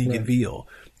be and think and feel.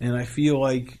 And I feel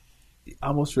like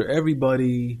almost for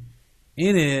everybody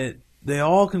in it, they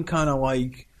all can kind of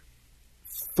like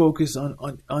focus on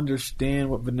understand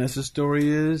what Vanessa's story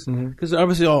is because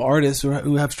obviously all artists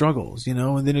who have struggles, you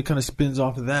know, and then it kind of spins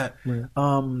off of that.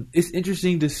 It's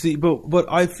interesting to see,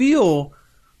 but I feel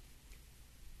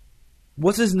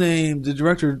what's his name, the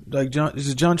director, like John, is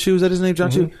it John Chu? Is that his name,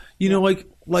 John Chu? You know,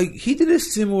 like he did a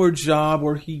similar job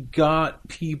where he got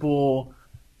people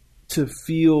to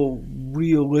feel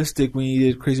realistic when he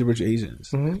did Crazy Rich Asians.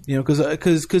 You know,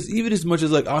 because even as much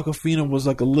as like Awkwafina was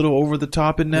like a little over the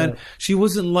top in that, she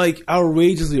wasn't like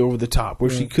outrageously over the top where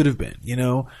she could have been, you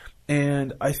know.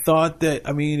 And I thought that,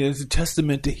 I mean, it's a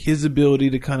testament to his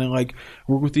ability to kind of like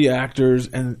work with the actors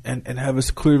and have a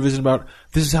clear vision about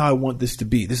this is how I want this to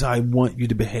be. This is how I want you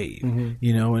to behave,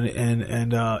 you know. And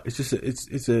it's just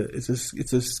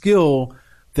it's a skill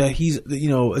that he's, you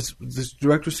know, it's this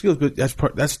director skills, but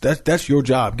that's your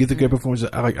job. Get the great performance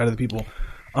out of the people.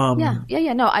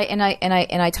 Yeah. No,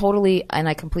 I totally and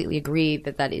I completely agree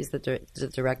that is the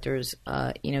director's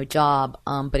job.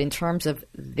 But in terms of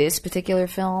this particular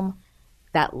film,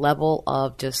 that level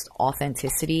of just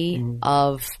authenticity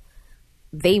of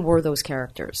they were those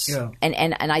characters,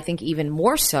 and I think even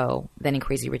more so than in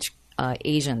Crazy Rich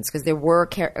Asians, because there were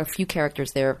a few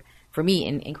characters there for me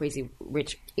in Crazy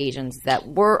Rich Asians that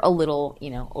were a little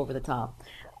over the top,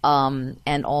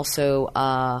 and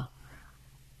also.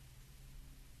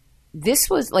 This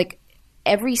was like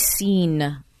every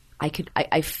scene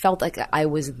I felt like I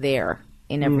was there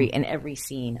in every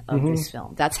scene of this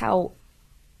film. That's how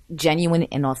genuine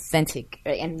and authentic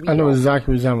and real. I know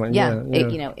exactly what you're talking about.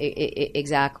 Yeah.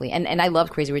 Exactly. And I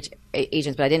loved Crazy Rich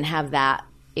Asians, but I didn't have that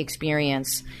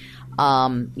experience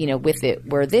with it.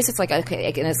 Where this, it's like okay,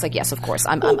 and it's like yes, of course,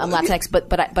 I'm Latinx,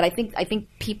 but I think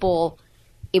people.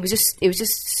 It was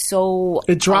just so.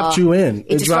 It dropped you in.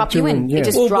 It just dropped you in. Yeah. It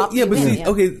just dropped you in. See,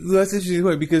 okay, that's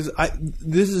interesting because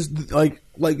this is like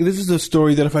this is a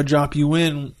story that if I drop you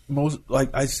in,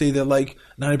 I say that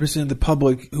 90% of the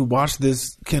public who watch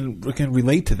this can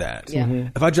relate to that.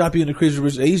 Yeah. If I drop you into Crazy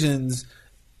Rich Asians,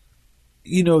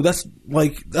 that's a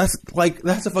fucking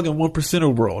 1%er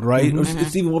world, right?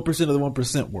 It's even 1% of the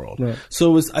 1% world. Right.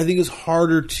 So I think it's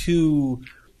harder to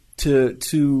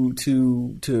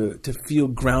feel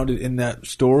grounded in that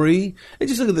story. And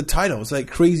just look at the title. It's like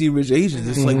Crazy Rich Asians.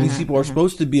 It's like these people are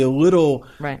supposed to be a little,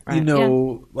 like over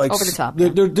the top.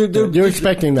 You're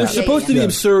expecting that. They're supposed to be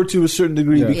absurd to a certain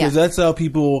degree because Yeah. that's how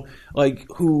people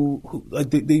who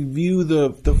they view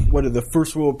the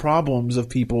first world problems of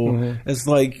people as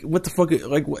what the fuck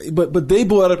but they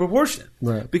blow out of proportion,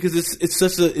 right? Because it's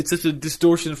such a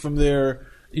distortion from their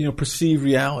perceived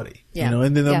reality. Yeah.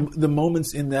 And then the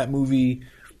moments in that movie,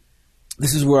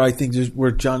 this is where I think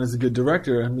where John is a good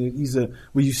director. I mean,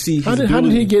 where you see how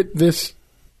did he get this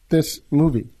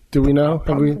movie? Do we know?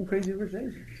 From Crazy Rich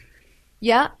Asians.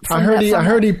 Yeah, I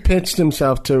heard he pitched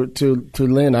himself to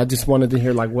Lynn. I just wanted to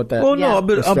hear what that. Well, no,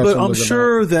 but I'm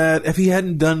sure about. that if he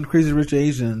hadn't done Crazy Rich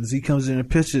Asians, he comes in and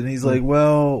pitches it, and he's like,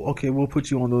 "Well, okay, we'll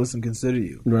put you on the list and consider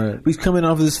you." Right. But he's coming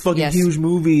off of this fucking huge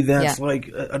movie that's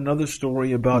another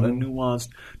story about a nuanced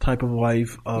type of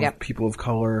life of people of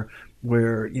color.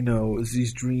 Where it's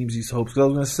these dreams, these hopes. 'Cause I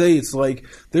was going to say, it's like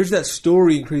there's that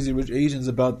story in Crazy Rich Asians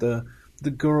about the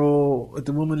girl,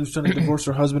 the woman who's trying to divorce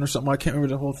her husband or something. I can't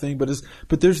remember the whole thing, but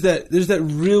there's that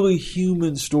really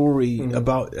human story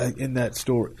about in that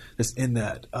story that's in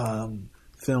that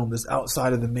film that's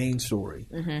outside of the main story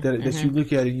that you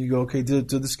look at it and you go, okay, to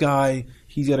this guy,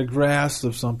 he's got a grasp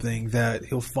of something that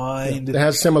he'll find. It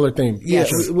has similar themes. Yeah,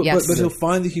 but he'll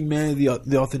find the humanity,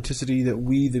 the authenticity that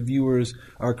we, the viewers,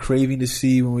 are craving to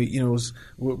see when we,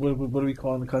 what do we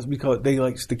call it in the class? We call it, they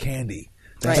like the candy.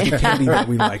 That's the candy that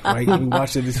we like, right? We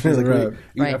watch it, it's like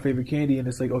our favorite candy, and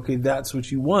it's like, okay, that's what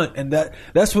you want, and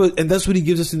that's what he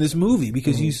gives us in this movie,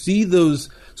 because you see those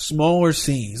smaller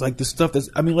scenes, like the stuff that's,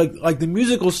 I mean, like the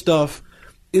musical stuff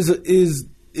is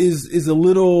a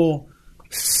little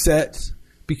set.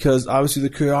 Because obviously the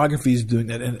choreography is doing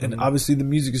that, and obviously the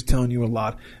music is telling you a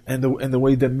lot, and the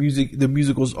way that the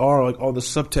musicals are, like all the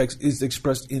subtext is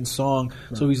expressed in song.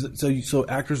 Right. So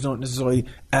actors don't necessarily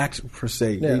act per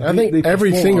se. Yeah, I think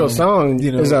every single song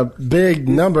is a big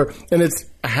number, and it's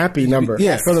a happy number.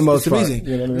 Yeah, for the most part.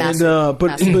 Amazing.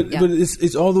 But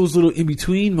it's all those little in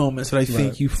between moments that I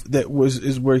think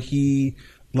is where he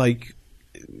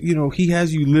he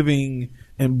has you living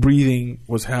and breathing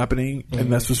what's happening,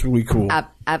 and that's what's really cool.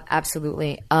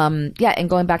 Absolutely. And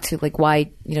going back to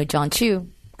why John Chu,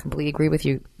 completely agree with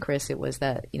you, Chris. It was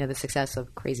that the success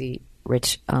of Crazy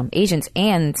Rich Asians,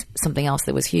 and something else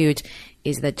that was huge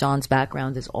is that John's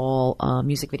background is all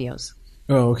music videos.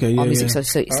 Oh, okay, yeah, music.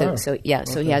 Yeah.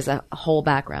 So he has a whole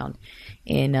background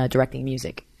in directing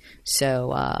music. So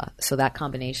that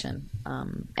combination,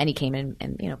 and he came in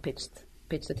and pitched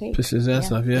the tape. Pitched his ass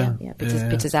off, yeah.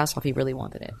 Pitched his ass off. He really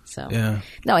wanted it. So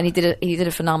no, and he did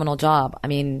a phenomenal job. I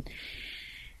mean,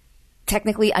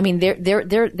 technically, I mean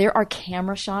there are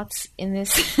camera shots in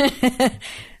this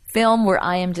film where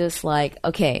I am just like,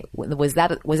 okay, was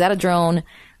that a drone?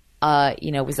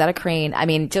 Was that a crane? I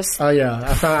mean, just... Oh,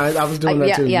 yeah. I was doing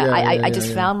that, too. I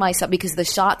just found myself... Because the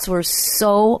shots were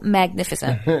so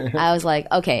magnificent. I was like,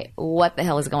 okay, what the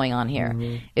hell is going on here?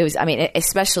 Mm-hmm. It was... I mean,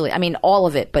 especially... I mean, all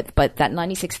of it. But that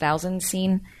 96,000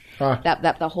 scene...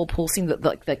 That the whole pool scene,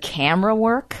 the camera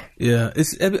work. Yeah,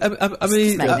 it's. I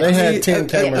mean, they had 10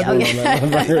 cameras. I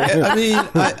mean,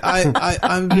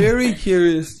 I'm very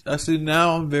curious.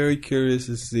 Now I'm very curious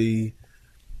to see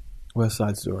West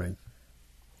Side Story.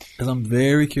 Because I'm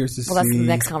very curious to see. Well, that's the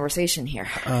next conversation here.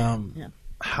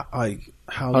 how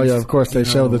Oh yeah, of course they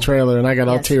show the trailer, and I got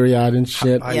all teary eyed and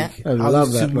shit. I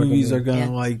love that. Movies are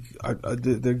gonna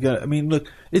they're gonna. I mean, look,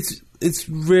 it's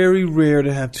very rare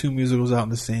to have two musicals out in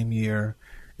the same year.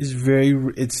 It's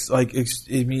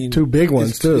two big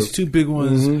ones too. It's two big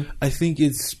ones. I think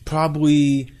it's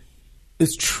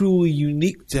truly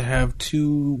unique to have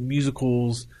two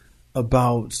musicals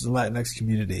about the Latinx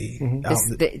community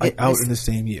out in the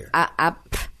same year.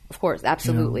 Of course,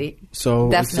 absolutely. You know,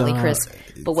 so definitely, Chris.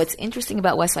 But what's interesting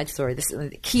about West Side Story, this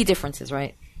the key difference is,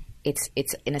 right? It's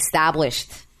an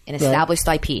established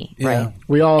IP, right?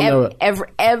 We all know it.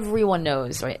 Everyone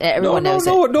knows, right? Everyone knows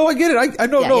it. No, I get it. I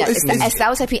know. Yeah, it's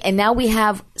established IP, and now we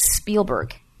have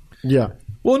Spielberg. Yeah.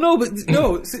 Well, but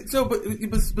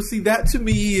see, that to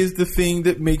me is the thing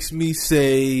that makes me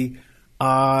say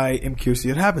I am curious to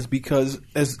see what happens, because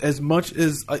as much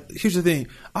as here's the thing,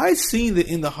 I seen the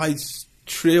In the Heights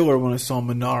trailer when I saw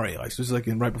Minari, like so this is like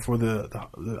right before the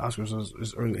Oscars,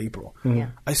 was early April.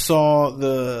 Yeah. I saw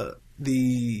the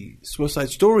West Side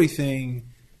Story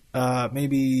thing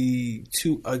maybe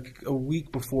a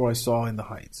week before I saw In the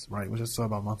Heights, right, which I saw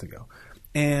about a month ago,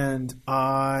 and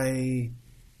I'm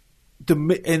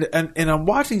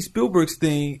watching Spielberg's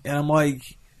thing, and I'm like,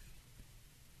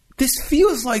 this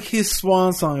feels like his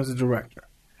swan song as a director.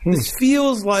 This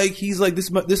feels like he's like,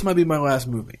 this might be my last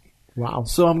movie. Wow.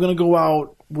 So I'm going to go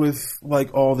out with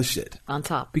like all the shit on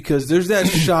top, because there's that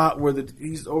shot where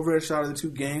he's over that shot of the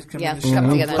two gangs coming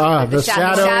together. The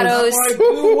shadows. Like,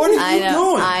 dude, what are you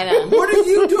doing? I know. What are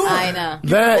you doing? I know.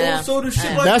 That's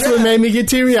what made me get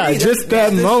teary eyed. Just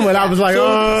that moment, I was like,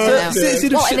 see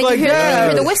the shit like you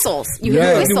that. hear the whistles. You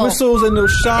hear the whistles and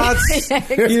those shots.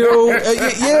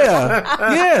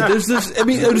 There's this. I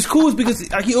mean, it was cool because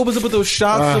he opens up with those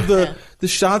shots of the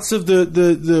shots of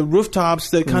the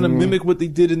rooftops that kind of mimic what they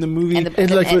did in the movie.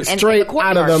 Straight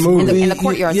out of the movie. In the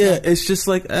courtyard. Yeah, it's just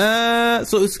like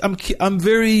so. I'm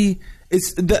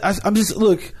just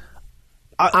look.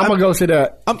 I'm gonna go see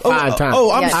that 5 times.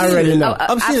 I already know.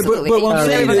 I'm seeing it, but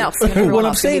what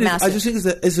I'm saying is, I just think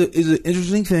it's an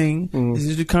interesting thing. It's an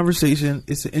interesting conversation.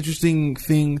 It's an interesting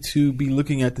thing to be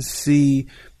looking at, to see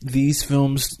these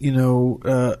films,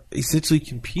 essentially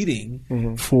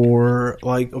competing for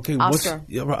like, okay, Oscar.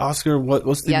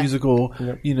 What's the musical,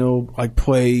 like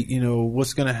play,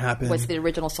 what's going to happen? What's the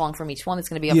original song from each one that's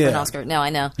going to be up for an Oscar? No, I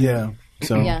know. Yeah.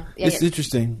 So it's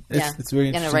interesting. It's very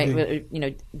interesting. Right.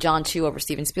 John Chu over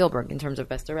Steven Spielberg in terms of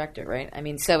best director, right? I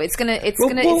mean, so it's gonna be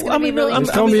really.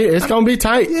 It's gonna be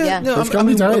tight. It's gonna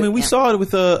be tight. I mean, we saw it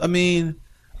with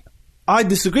I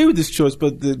disagree with this choice,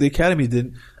 but the Academy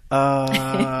didn't.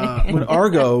 When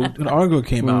Argo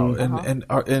came out,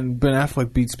 and Ben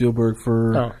Affleck beat Spielberg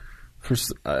for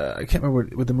I can't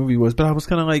remember what the movie was, but I was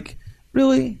kind of like,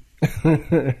 really,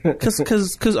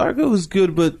 because Argo was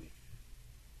good, but.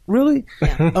 Really?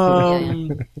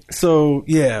 So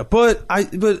but I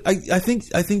think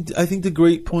the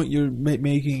great point you're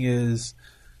making is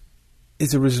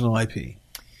it's original IP,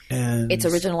 and it's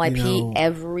original IP.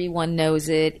 Everyone knows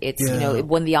it. It's it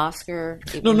won the Oscar.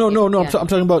 No. I'm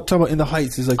talking about In the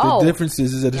Heights. Is like the difference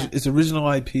is that it's original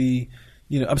IP.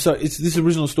 I'm sorry. It's this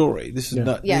original story. This is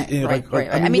not. Right.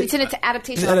 I mean, it's an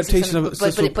adaptation. An adaptation of a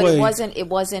but it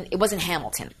wasn't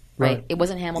Hamilton. Right. It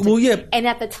wasn't Hamilton. Well, yeah. And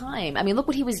at the time, I mean, look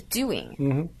what he was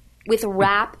doing with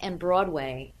rap and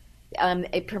Broadway. And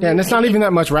it's not even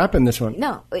that much rap in this one.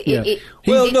 No. He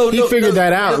figured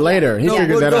that out later. He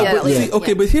figured that out.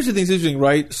 But here's the thing that's interesting,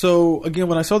 right? So again,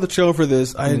 when I saw the trailer for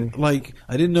this, I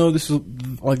didn't know this was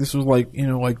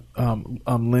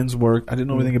Lynn's work. I didn't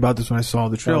know anything about this when I saw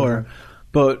the trailer.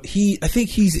 But I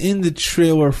think he's in the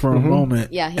trailer for a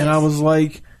moment. Yeah, and I was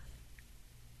like.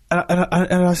 And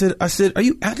I said, are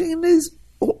you acting in this?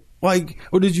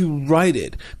 Or did you write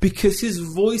it? Because his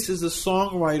voice as a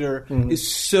songwriter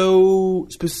is so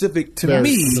specific to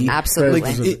me. Absolutely.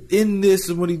 Like in this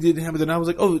and what he did in Hamilton, I was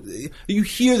like, oh, you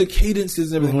hear the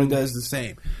cadences and everything like that is the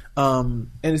same. And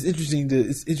it's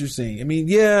interesting. I mean,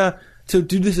 to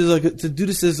do this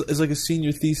as like a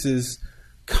senior thesis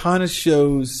kind of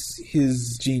shows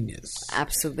his genius.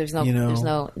 Absolutely, there's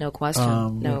no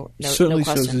question. No certainly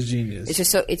question. shows his genius.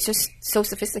 It's just so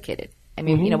sophisticated. I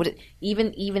mean,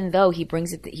 even though he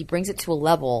brings it to a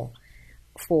level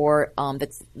for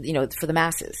that's for the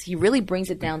masses. He really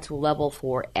brings it down to a level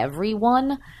for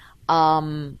everyone.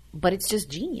 But it's just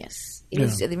genius. It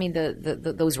is. I mean,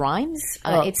 those rhymes.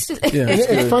 It's just.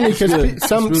 It's funny because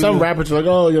some rappers are like,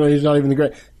 oh, he's not even the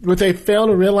great. What they fail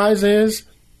to realize is.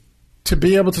 to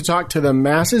be able to talk to the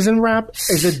masses in rap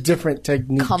is a different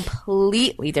technique.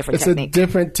 Completely different It's technique. a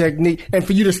different technique. And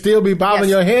for you to still be bobbing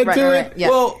your head to it, yeah.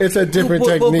 Well, it's a different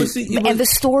but technique. see, And the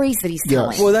stories that he's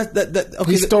telling. well, that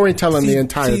okay. He's storytelling the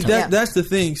entire time. Yeah. That's the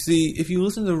thing. See, if you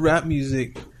listen to rap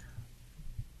music,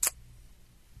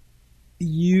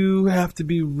 you have to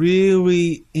be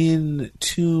really in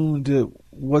tune to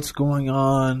what's going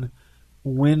on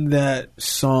when that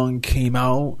song came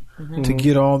out to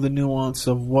get all the nuance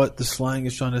of what the slang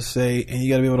is trying to say, and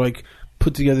you got to be able to like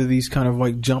put together these kind of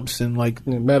like jumps and like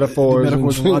metaphors and and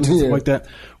logic and yeah. stuff like that.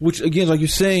 Which again, like you're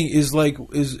saying, is like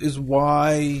is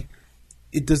why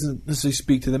it doesn't necessarily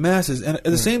speak to the masses. And at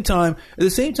the same time,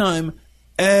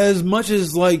 as much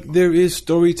as like there is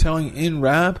storytelling in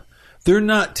rap, they're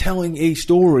not telling a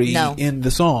story in the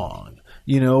song,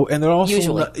 you know, and they're also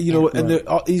Usually. not, you know, and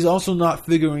he's also not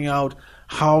figuring out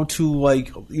how to like,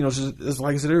 you know, it's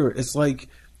like I said earlier, it's like,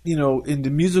 you know, in the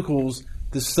musicals,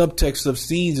 the subtext of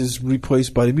scenes is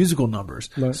replaced by the musical numbers.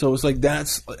 Right. So it's like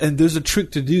and there's a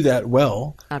trick to do that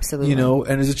well. Absolutely. You know,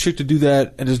 and there's a trick to do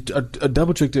that, and there's a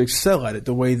double trick to excel at it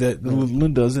the way that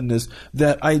Lynn does in this,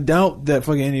 that I doubt that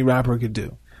fucking any rapper could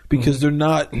do. Because they're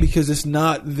not, because it's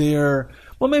not their,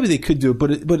 well, maybe they could do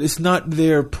it, but it's not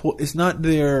their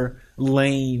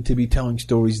lane to be telling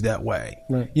stories that way.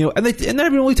 Right. You know, and they're not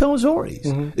even really telling stories.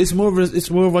 It's more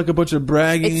of like a bunch of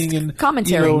bragging It's and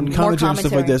commentary, you know, and more commentary and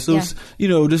stuff like that. So yeah. it's, you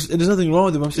know, there's nothing wrong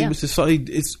with it. I'm saying Yeah. it's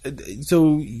society. It's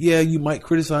so yeah, you might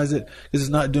criticize it because it's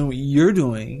not doing what you're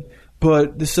doing,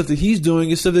 but the stuff that he's doing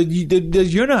is stuff that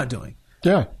you're not doing,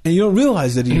 Yeah. and you don't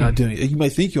realize that you're not doing it. You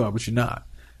might think you are, but you're not.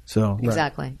 So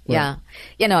Exactly. Yeah.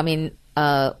 You know, I mean,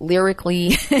 lyrically,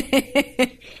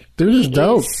 Dude is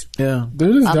dope. yeah.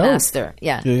 Dude is a dope. master.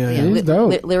 Yeah. Yeah. He's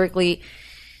dope. Lyrically,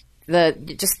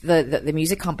 the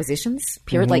music compositions,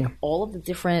 period, like all of the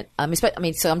different. I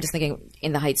mean, so I'm just thinking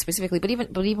In the Heights specifically, but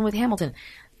even with Hamilton,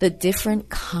 the different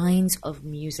kinds of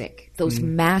music, those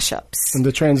mashups, And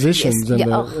the transitions. Yes, And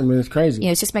yeah, I mean, it's crazy. you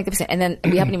know, it's just magnificent. And then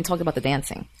we haven't even talked about the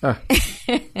dancing. Ah,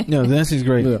 No, the dancing's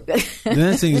great. Yeah. The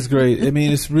dancing is great. I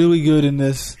mean, it's really good in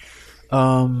this.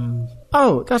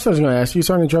 oh, that's what I was going to ask you.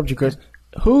 Sorry to interrupt you, Chris.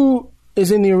 Who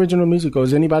is in the original musical?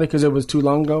 Is anybody, because it was too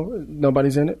long ago,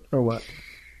 nobody's in it? Or what?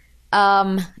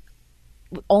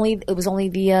 It was only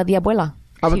the abuela.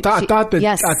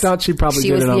 I thought she probably she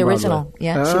did was it the on original. Broadway.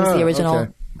 Yeah, she was the original.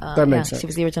 Okay. That makes sense. She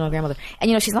was the original grandmother, and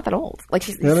you know she's not that old. Like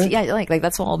she's Really? yeah, like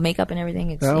that's all makeup and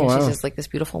everything. It's, Oh, you know, wow. she's just like this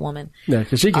beautiful woman. Yeah,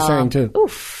 because she can sing too.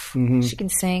 Oof, she can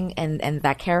sing, and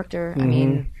that character. I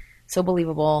mean, so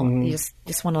believable. You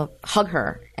just want to hug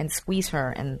her and squeeze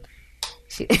her, and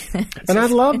she. And I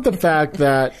love the fact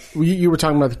that you were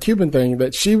talking about the Cuban thing,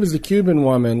 that she was the Cuban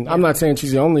woman. I'm not saying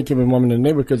she's the only Cuban woman in the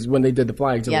neighborhood, because when they did the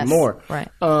flags, there Yes, were more.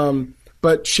 right.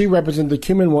 But she represented the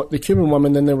Cuban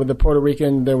woman. Then there were the Puerto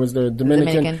Rican, there was the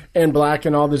Dominican, and black,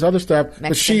 and all this other stuff.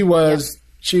 But she was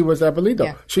Abuelito.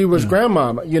 Yeah. She was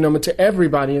grandmama, you know, to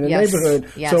everybody in the Yes,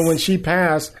 neighborhood. yes. So when she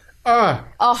passed,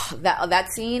 that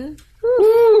scene,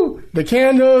 woo, the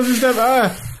candles and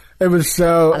stuff. It was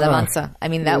so. Alabanza. I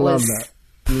mean, that love was that.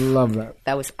 Love that.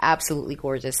 that was absolutely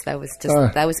gorgeous. That was just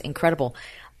that was incredible.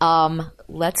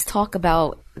 Let's talk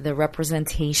about the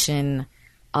representation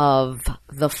of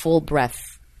the full breadth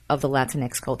of the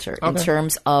Latinx culture in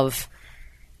terms of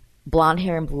blonde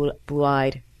hair and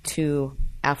blue-eyed to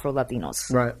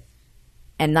Afro-Latinos. Right.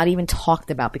 And not even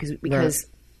talked about because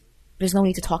there's no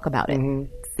need to talk about it.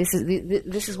 This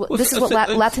is what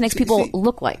Latinx people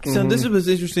look like. So this was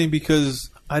interesting because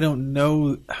I don't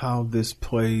know how this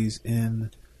plays in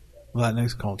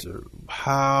Latinx culture.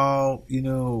 How, you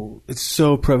know, it's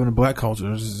so prevalent in black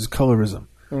culture. It's colorism.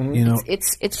 You know,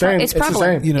 it's It's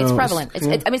prevalent. you know, it's prevalent. I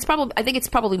think it's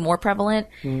probably more prevalent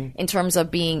in terms of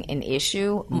being an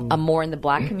issue, more in the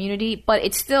black community, but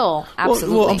it's still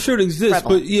absolutely. Well, I'm sure it exists,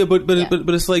 prevalent.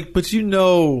 but it's like, but you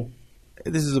know,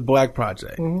 this is a black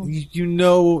project. You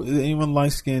know, that anyone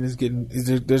light skinned is getting.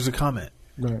 There's a comment.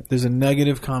 Right. There's a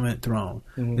negative comment thrown.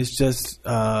 It's just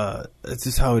how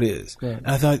it is. Right. And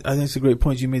I think it's a great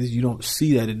point you made that you don't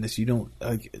see that in this. You don't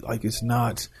like it's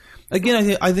not.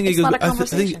 Again, I think it goes. I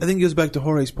think it goes back to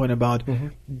Jorge's point about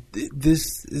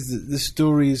this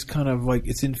story is kind of like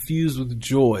it's infused with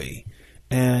joy,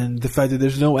 and the fact that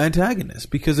there's no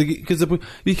antagonist because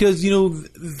you know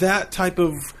that type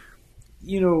of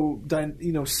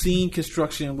scene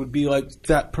construction would be like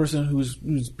that person who's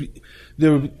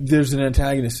there's an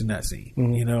antagonist in that scene,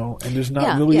 you know, and there's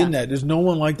not really in that. There's no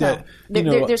one like that.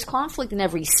 There's conflict in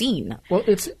every scene. Well,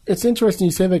 it's interesting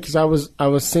you say that because I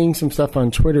was seeing some stuff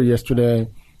on Twitter yesterday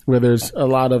where there's a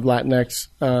lot of Latinx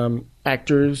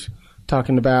actors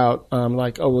talking about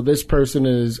like, oh well, this person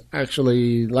is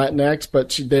actually Latinx,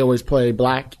 but they always play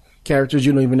black characters.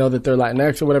 You don't even know that they're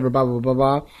Latinx or whatever. Blah blah blah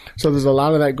blah. So there's a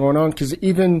lot of that going on because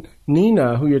even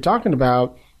Nina, who you're talking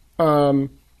about, when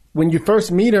you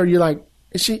first meet her, you're like,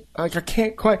 is she like I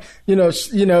can't quite, you know,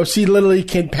 she literally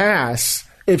can pass.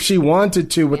 If she wanted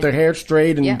to, with her hair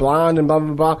straight and blonde and blah,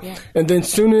 blah, blah. Yeah. And then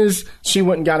as soon as she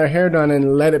went and got her hair done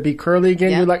and let it be curly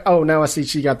again, you're like, oh, now I see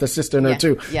she got the sister in her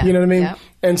too. Yeah. You know what I mean? Yeah.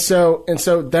 And so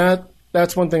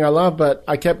that's one thing I love, but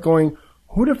I kept going,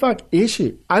 who the fuck is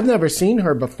she? I've never seen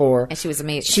her before. And she was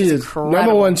amazing. She is incredible.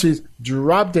 Number one, she's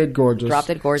drop dead gorgeous. Drop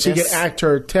dead gorgeous. She could act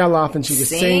her tail off and she could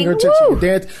sing her tits, she could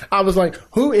dance. I was like,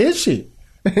 who is she?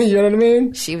 You know what I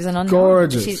mean? She was an unknown.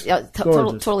 Gorgeous. She's gorgeous.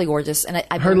 Totally gorgeous. And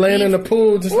I her laying in the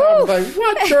pool, just, I was like,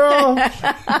 what, girl?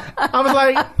 I was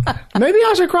like, maybe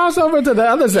I should cross over to the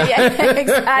other side. Yeah,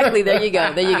 exactly. There you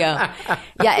go.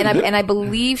 Yeah, and I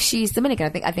believe she's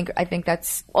Dominican. I think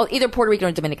that's either Puerto Rican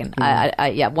or Dominican.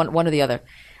 Mm-hmm. One or the other.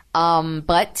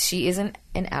 But she is an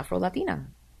Afro Latina,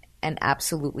 and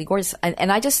absolutely gorgeous. And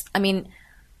I mean,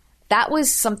 that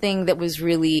was something that was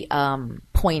really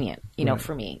poignant,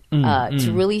 for me,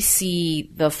 to really see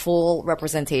the full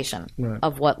representation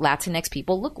of what Latinx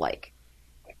people look like.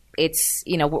 It's,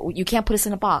 you can't put us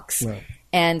in a box. Right.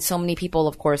 And so many people,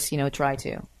 of course, try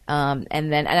to.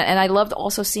 And I loved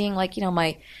also seeing, like,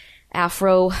 my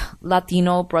Afro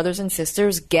Latino brothers and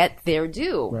sisters get their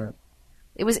due. Right.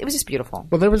 It was just beautiful.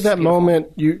 Well, there was that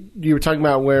moment you were talking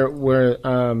about where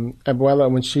Abuela,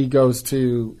 when she goes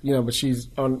to, but she's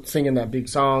singing that big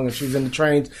song and she's in the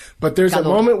trains. But there's a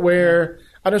moment where,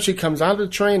 I don't know, she comes out of the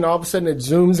train and all of a sudden it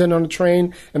zooms in on the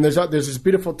train and there's this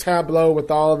beautiful tableau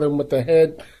with all of them with the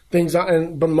head things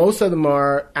on, but most of them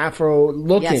are Afro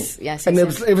looking. Yes. And it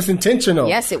was intentional.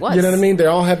 Yes, it was. You know what I mean? They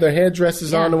all had their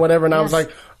headdresses on and whatever, and I was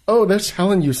like, oh, they're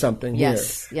telling you something here.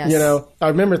 Yes. I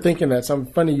remember thinking that. So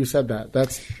funny you said that.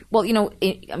 That's well,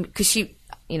 because she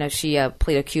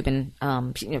played a Cuban,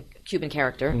 Cuban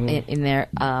character in there,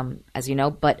 as you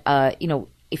know. But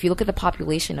if you look at the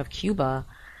population of Cuba,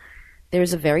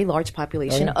 there's a very large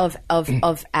population of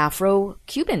Afro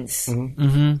Cubans,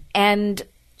 and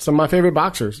some of my favorite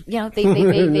boxers.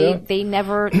 They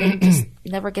never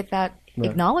get that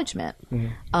acknowledgement,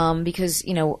 because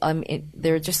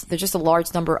there's just a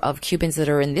large number of Cubans that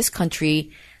are in this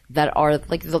country that are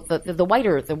like the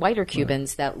whiter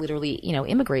Cubans that literally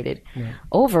immigrated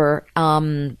over.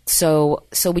 So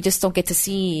we just don't get to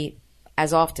see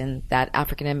as often that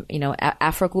African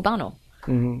Afro-Cubano.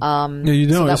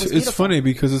 So it's funny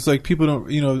because it's like people don't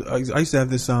I used to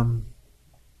have this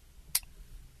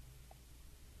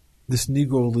this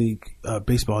Negro League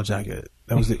baseball jacket.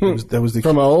 That was the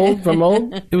from old.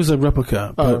 It was a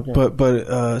replica, but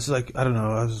it's like, I don't know,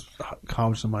 I was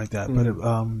college, something like that. But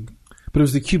it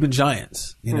was the Cuban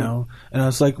Giants, and I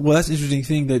was like, well, that's an interesting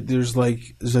thing that there's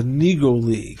a Negro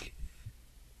League,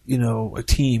 a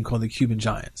team called the Cuban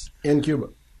Giants in Cuba.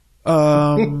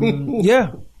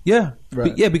 Yeah,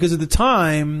 right. But because at the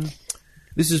time,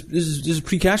 this is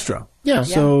pre-Castro. Yeah.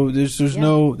 So there's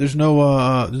no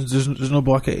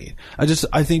blockade. I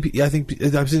think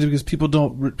I've seen it because people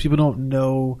don't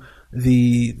know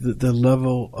the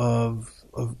level of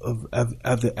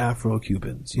the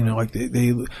Afro-Cubans. Like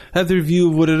they have their view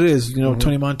of what it is.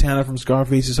 Tony Montana from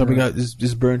Scarface is something got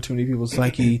just burned too many people's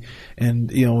psyche,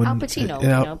 and Al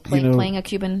Pacino, playing a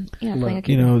Cuban,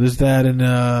 there's that, and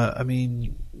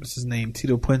what's his name?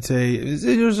 Tito Puente.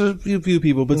 There's a few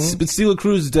people, but Celia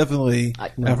Cruz is definitely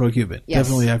Afro-Cuban. Yes.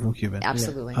 Definitely Afro-Cuban.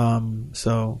 Absolutely.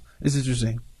 So it's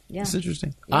interesting. Yeah. It's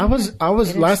interesting. Yeah. I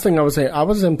was last thing I was saying, I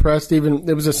was impressed. Even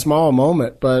it was a small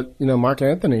moment, but Mark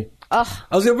Anthony. Oh,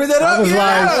 I was gonna bring that up.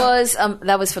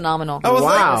 That was phenomenal. I was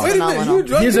wow. Wait a minute,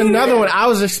 here's another one. I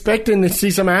was expecting to see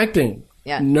some acting.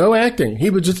 Yeah. No acting. He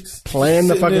was just playing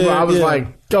the fucking role. I was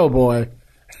like, go boy.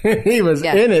 He was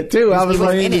in it too. I was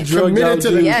like, committed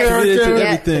to the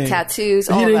character, the tattoos.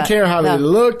 He didn't care how they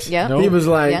looked. Yeah. He was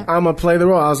like, I'm gonna play the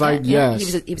role. I was like, yes.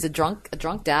 He was a drunk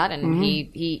dad, and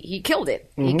he killed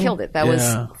it. He killed it. That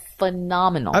was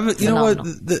phenomenal. You know what?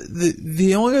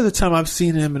 The only other time I've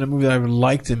seen him in a movie that I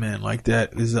liked him in like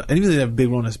that is, and he really had a big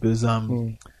role in this, but is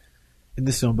in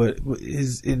this film, but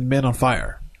is in Men on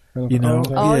Fire.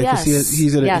 Because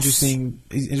he's had an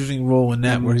interesting role in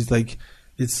that, where he's like,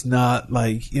 it's not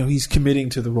like, he's committing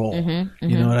to the role, and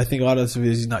I think a lot of this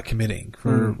is he's not committing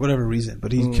for whatever reason,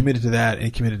 but he's committed to that and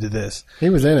he committed to this.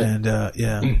 He was in it, and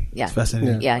it's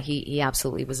fascinating. Yeah, he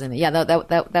absolutely was in it. Yeah,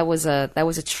 that was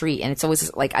a treat, and it's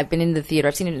always like, I've been in the theater,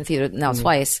 I've seen it in the theater now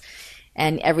twice,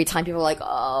 And every time people are like,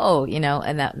 oh, you know,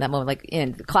 and that moment, like,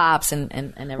 claps and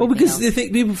everything. Well, because else. they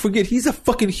think people forget he's a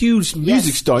fucking huge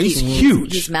music star. He's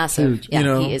huge. He's massive. Huge, yeah, you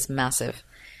know? he is massive.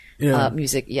 Yeah.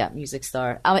 Music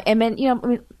star. And then, you know, I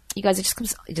mean, you guys,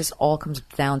 it just all comes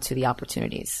down to the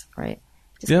opportunities, right?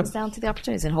 It just comes down to the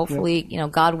opportunities. And hopefully, you know,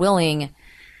 God willing,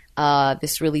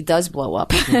 this really does blow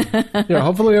up. Yeah,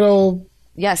 hopefully it'll...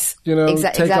 Yes, you know,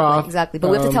 take off. Exactly.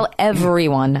 But we have to tell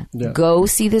everyone, go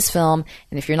see this film.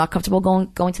 And if you're not comfortable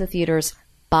going to the theaters,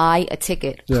 buy a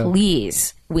ticket,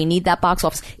 please. We need that box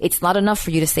office. It's not enough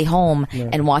for you to stay home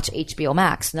and watch HBO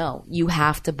Max. No, you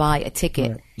have to buy a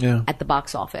ticket at the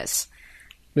box office.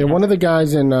 Yeah, one of the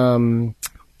guys in,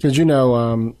 because you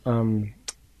know,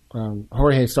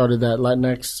 Jorge started that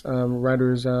Latinx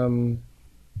writers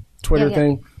Twitter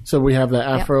thing. So we have the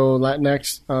Afro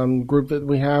Latinx group that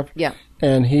we have. Yeah.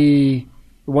 And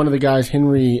one of the guys,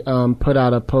 Henry, put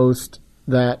out a post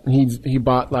that he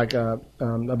bought like a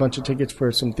bunch of tickets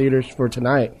for some theaters for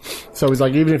tonight. So he's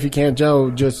like, even if you can't go,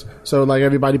 just so like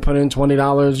everybody put in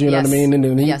 $20, you know what I mean? And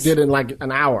then he did it in like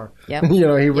an hour. Yep. You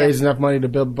know, he raised enough money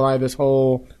to buy this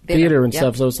whole theater and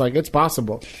stuff. So it's like, it's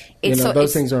possible.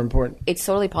 Those things are important. It's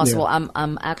totally possible. Yeah.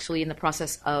 I'm actually in the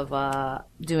process of I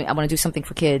want to do something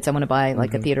for kids. I want to buy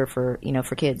like a theater for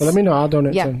kids. Well, let me know. I'll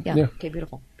donate. Yeah. Okay,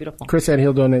 beautiful. Chris said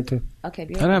he'll donate too. Okay,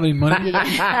 beautiful. I don't have any money.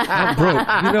 I'm broke.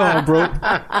 You know I'm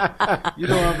broke. You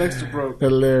know I'm extra broke.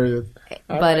 Hilarious.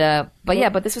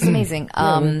 But this was amazing.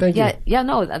 Thank you.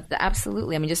 No,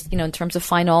 absolutely. I mean, just, you know, in terms of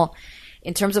final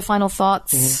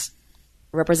thoughts,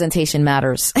 representation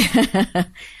matters.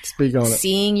 Speak on it.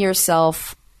 Seeing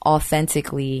yourself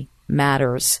authentically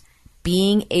matters.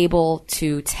 Being able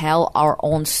to tell our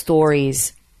own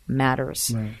stories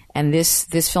matters. Right. And this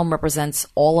film represents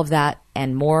all of that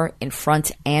and more in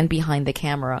front and behind the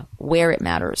camera where it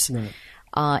matters. Right.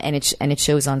 And it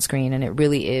shows on screen, and it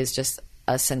really is just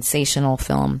a sensational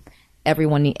film.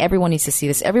 Everyone needs to see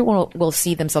this. Everyone will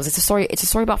see themselves. It's a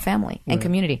story about family and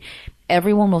community.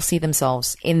 Everyone will see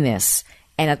themselves in this,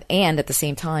 and at the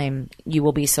same time, you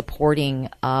will be supporting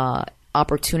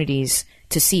opportunities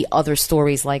to see other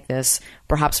stories like this,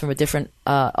 perhaps from a different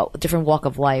walk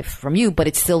of life from you, but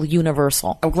it's still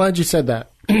universal. I'm glad you said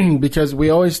that because we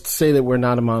always say that we're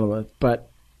not a monolith, but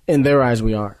in their eyes,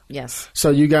 we are. Yes. So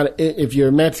you got, if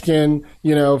you're Mexican,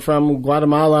 you know, from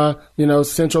Guatemala, you know,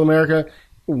 Central America,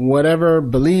 whatever,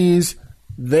 Belize,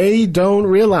 they don't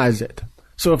realize it.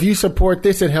 So if you support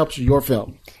this, it helps your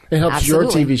film. It helps your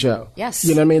TV show. Yes.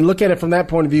 You know what I mean? Look at it from that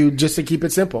point of view, just to keep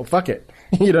it simple. Fuck it.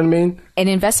 You know what I mean? An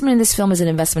investment in this film is an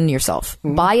investment in yourself.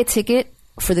 Mm-hmm. Buy a ticket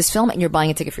for this film, and you're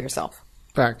buying a ticket for yourself.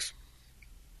 Facts.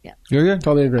 Yeah. You're good?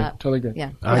 Totally agree.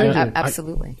 Yeah.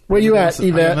 Absolutely. Where you at,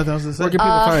 Yvette? Where can people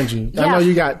find you? I know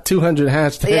you got 200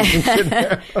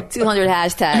 hashtags. Yeah. 200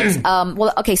 hashtags.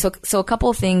 Well, okay, so a couple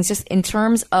of things just in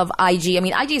terms of IG. I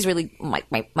mean, IG is really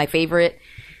my favorite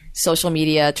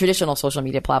traditional social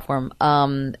media platform.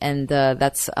 And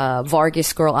that's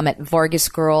Vargas Girl. I'm at Vargas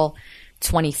Girl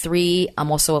 23.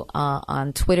 I'm also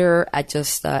on Twitter at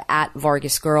just at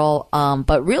Vargas Girl.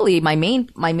 But really, my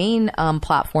main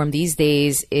platform these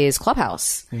days is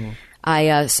Clubhouse. Mm.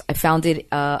 I founded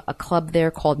a club there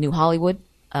called New Hollywood.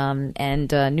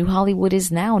 And New Hollywood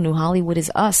is now. New Hollywood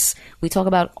is us. We talk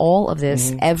about all of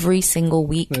this every single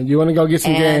week. You want to go get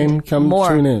some game? Come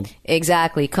tune in.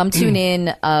 Exactly. Come tune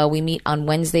in. We meet on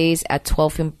Wednesdays at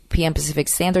 12 p.m. Pacific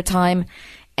Standard Time.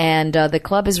 And the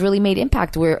club has really made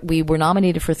impact. We were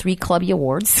nominated for 3 Clubby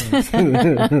Awards,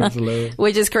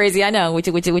 which is crazy. I know, which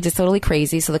is totally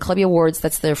crazy. So the Clubby Awards,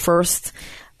 that's their first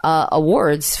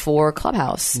awards for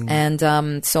Clubhouse.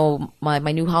 And so my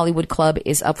New Hollywood Club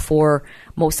is up for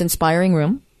Most Inspiring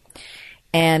Room.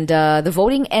 And the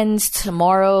voting ends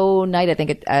tomorrow night, I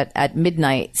think at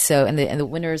midnight. So and the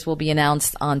winners will be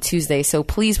announced on Tuesday. So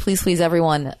please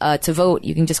everyone to vote.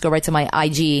 You can just go right to my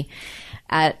IG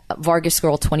at Vargas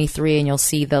Girl 23, and you'll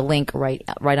see the link right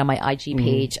on my IG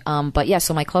page. But yeah,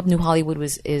 so my club New Hollywood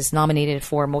is nominated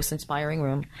for Most Inspiring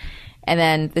Room. And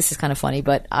then this is kind of funny,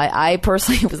 but I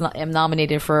personally am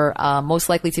nominated for most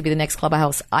likely to be the next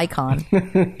Clubhouse icon.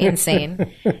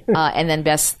 Insane. And then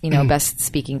best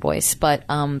speaking voice. But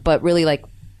really, like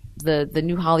the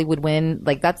New Hollywood win,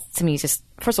 like that to me is just,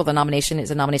 first of all, the nomination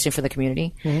is a nomination for the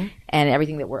community and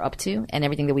everything that we're up to and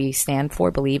everything that we stand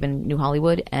for, believe in New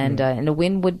Hollywood, and a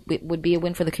win would be a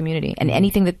win for the community, and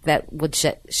anything that would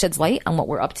sheds light on what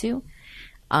we're up to,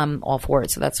 I'm all for it.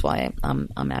 So that's why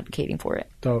I'm advocating for it.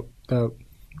 Dope.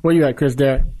 Where you at, Chris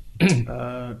Derrick?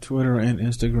 Twitter and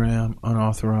Instagram,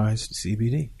 unauthorized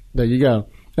CBD. There you go.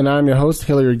 And I'm your host,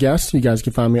 Hilliard Guest. You guys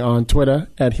can find me on Twitter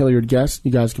at Hilliard Guest.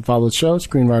 You guys can follow the show,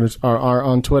 Screenwriters RR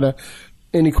on Twitter.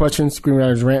 Any questions,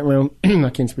 Screenwriters Rant Room. I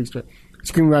can't speak straight.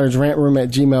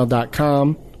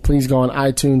 Screenwritersrantroom@gmail.com. Please go on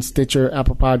iTunes, Stitcher,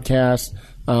 Apple Podcasts,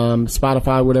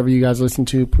 Spotify, whatever you guys listen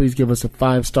to. Please give us a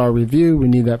 5-star review. We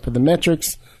need that for the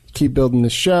metrics. Keep building the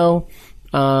show.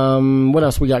 What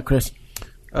else we got, Chris?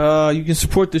 You can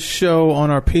support the show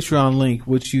on our Patreon link,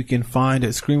 which you can find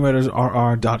at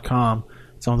screenwritersrr.com.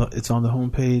 It's on the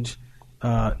homepage.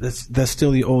 That's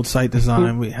still the old site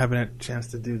design. We haven't had a chance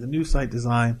to do the new site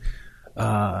design.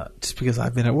 Just because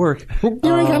I've been at work. You ain't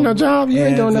got no job. You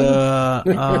ain't doing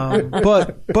nothing.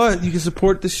 But you can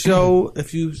support the show.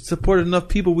 If you support enough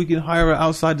people, we can hire an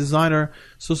outside designer.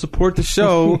 So support the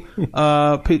show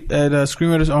at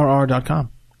screenwritersrr.com.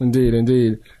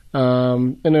 Indeed.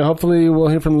 And then hopefully we'll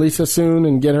hear from Lisa soon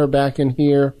and get her back in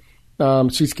here.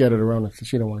 She's scared of the Rona, so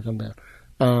she don't want to come down.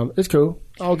 It's cool.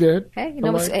 All good. Hey,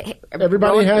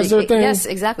 everybody has their thing. Yes,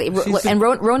 exactly. And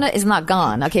Rona is not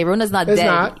gone. Okay, Rona's not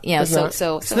dead.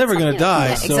 So it's never going to die.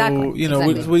 Yeah, exactly. So, what are you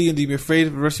going to do? Be afraid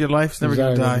for the rest of your life? It's never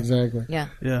going to die. Exactly. Yeah.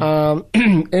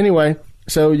 Anyway,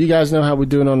 so you guys know how we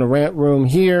do it on the Rant Room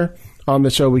here. On the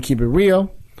show, we keep it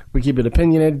real. We keep it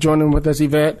opinionated. Join in with us,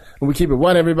 Yvette. And we keep it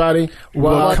what, everybody?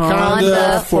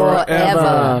 Wakanda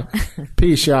forever.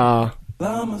 Peace, y'all.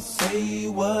 I'ma say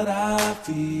what I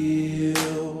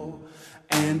feel,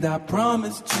 and I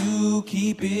promise to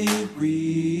keep it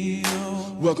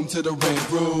real. Welcome to the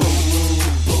Rant Room.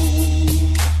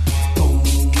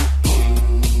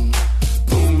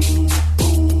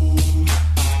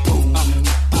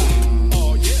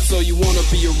 So you wanna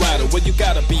be a rider? Well, you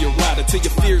gotta be a rider till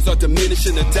your fears are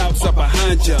diminishing, the doubts are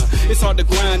behind you. It's hard to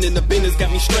grind and the business got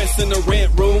me stressed in the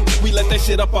Rant Room. We let that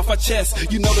shit up off our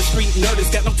chest. You know the street nerd has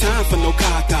got no time for no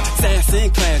kaka. Sass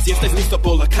in class, yes, that's Mr.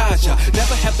 Bolakaja.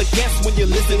 Never have to guess when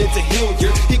you're listening to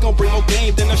Hilliard. He gon' bring more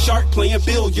game than a shark playing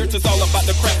billiards. It's all about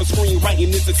the craft of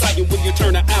screenwriting. It's exciting when you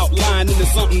turn an outline into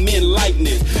something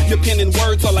enlightening. Your pen and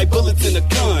words are like bullets in a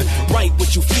gun. Write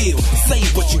what you feel, say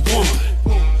what you want.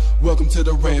 Welcome to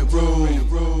the Rant Room.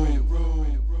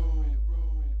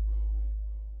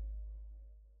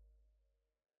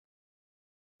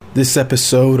 This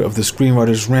episode of the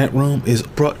Screenwriters Rant Room is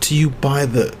brought to you by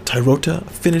the Tyrota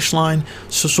Finish Line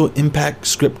Social Impact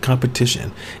Script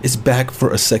Competition. It's back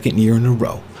for a second year in a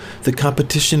row. The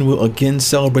competition will again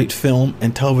celebrate film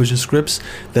and television scripts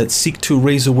that seek to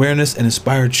raise awareness and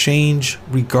inspire change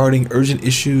regarding urgent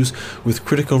issues with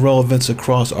critical relevance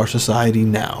across our society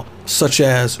now, such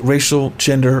as racial,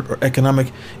 gender, or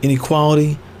economic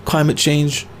inequality, climate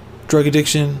change, drug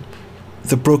addiction,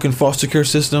 the broken foster care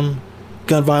system,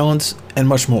 gun violence, and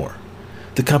much more.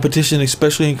 The competition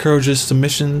especially encourages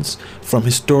submissions from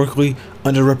historically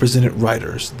underrepresented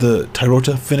writers. The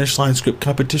Tyrota Finish Line Script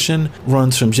Competition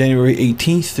runs from January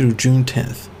 18th through June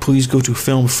 10th. Please go to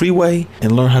Film Freeway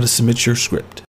and learn how to submit your script.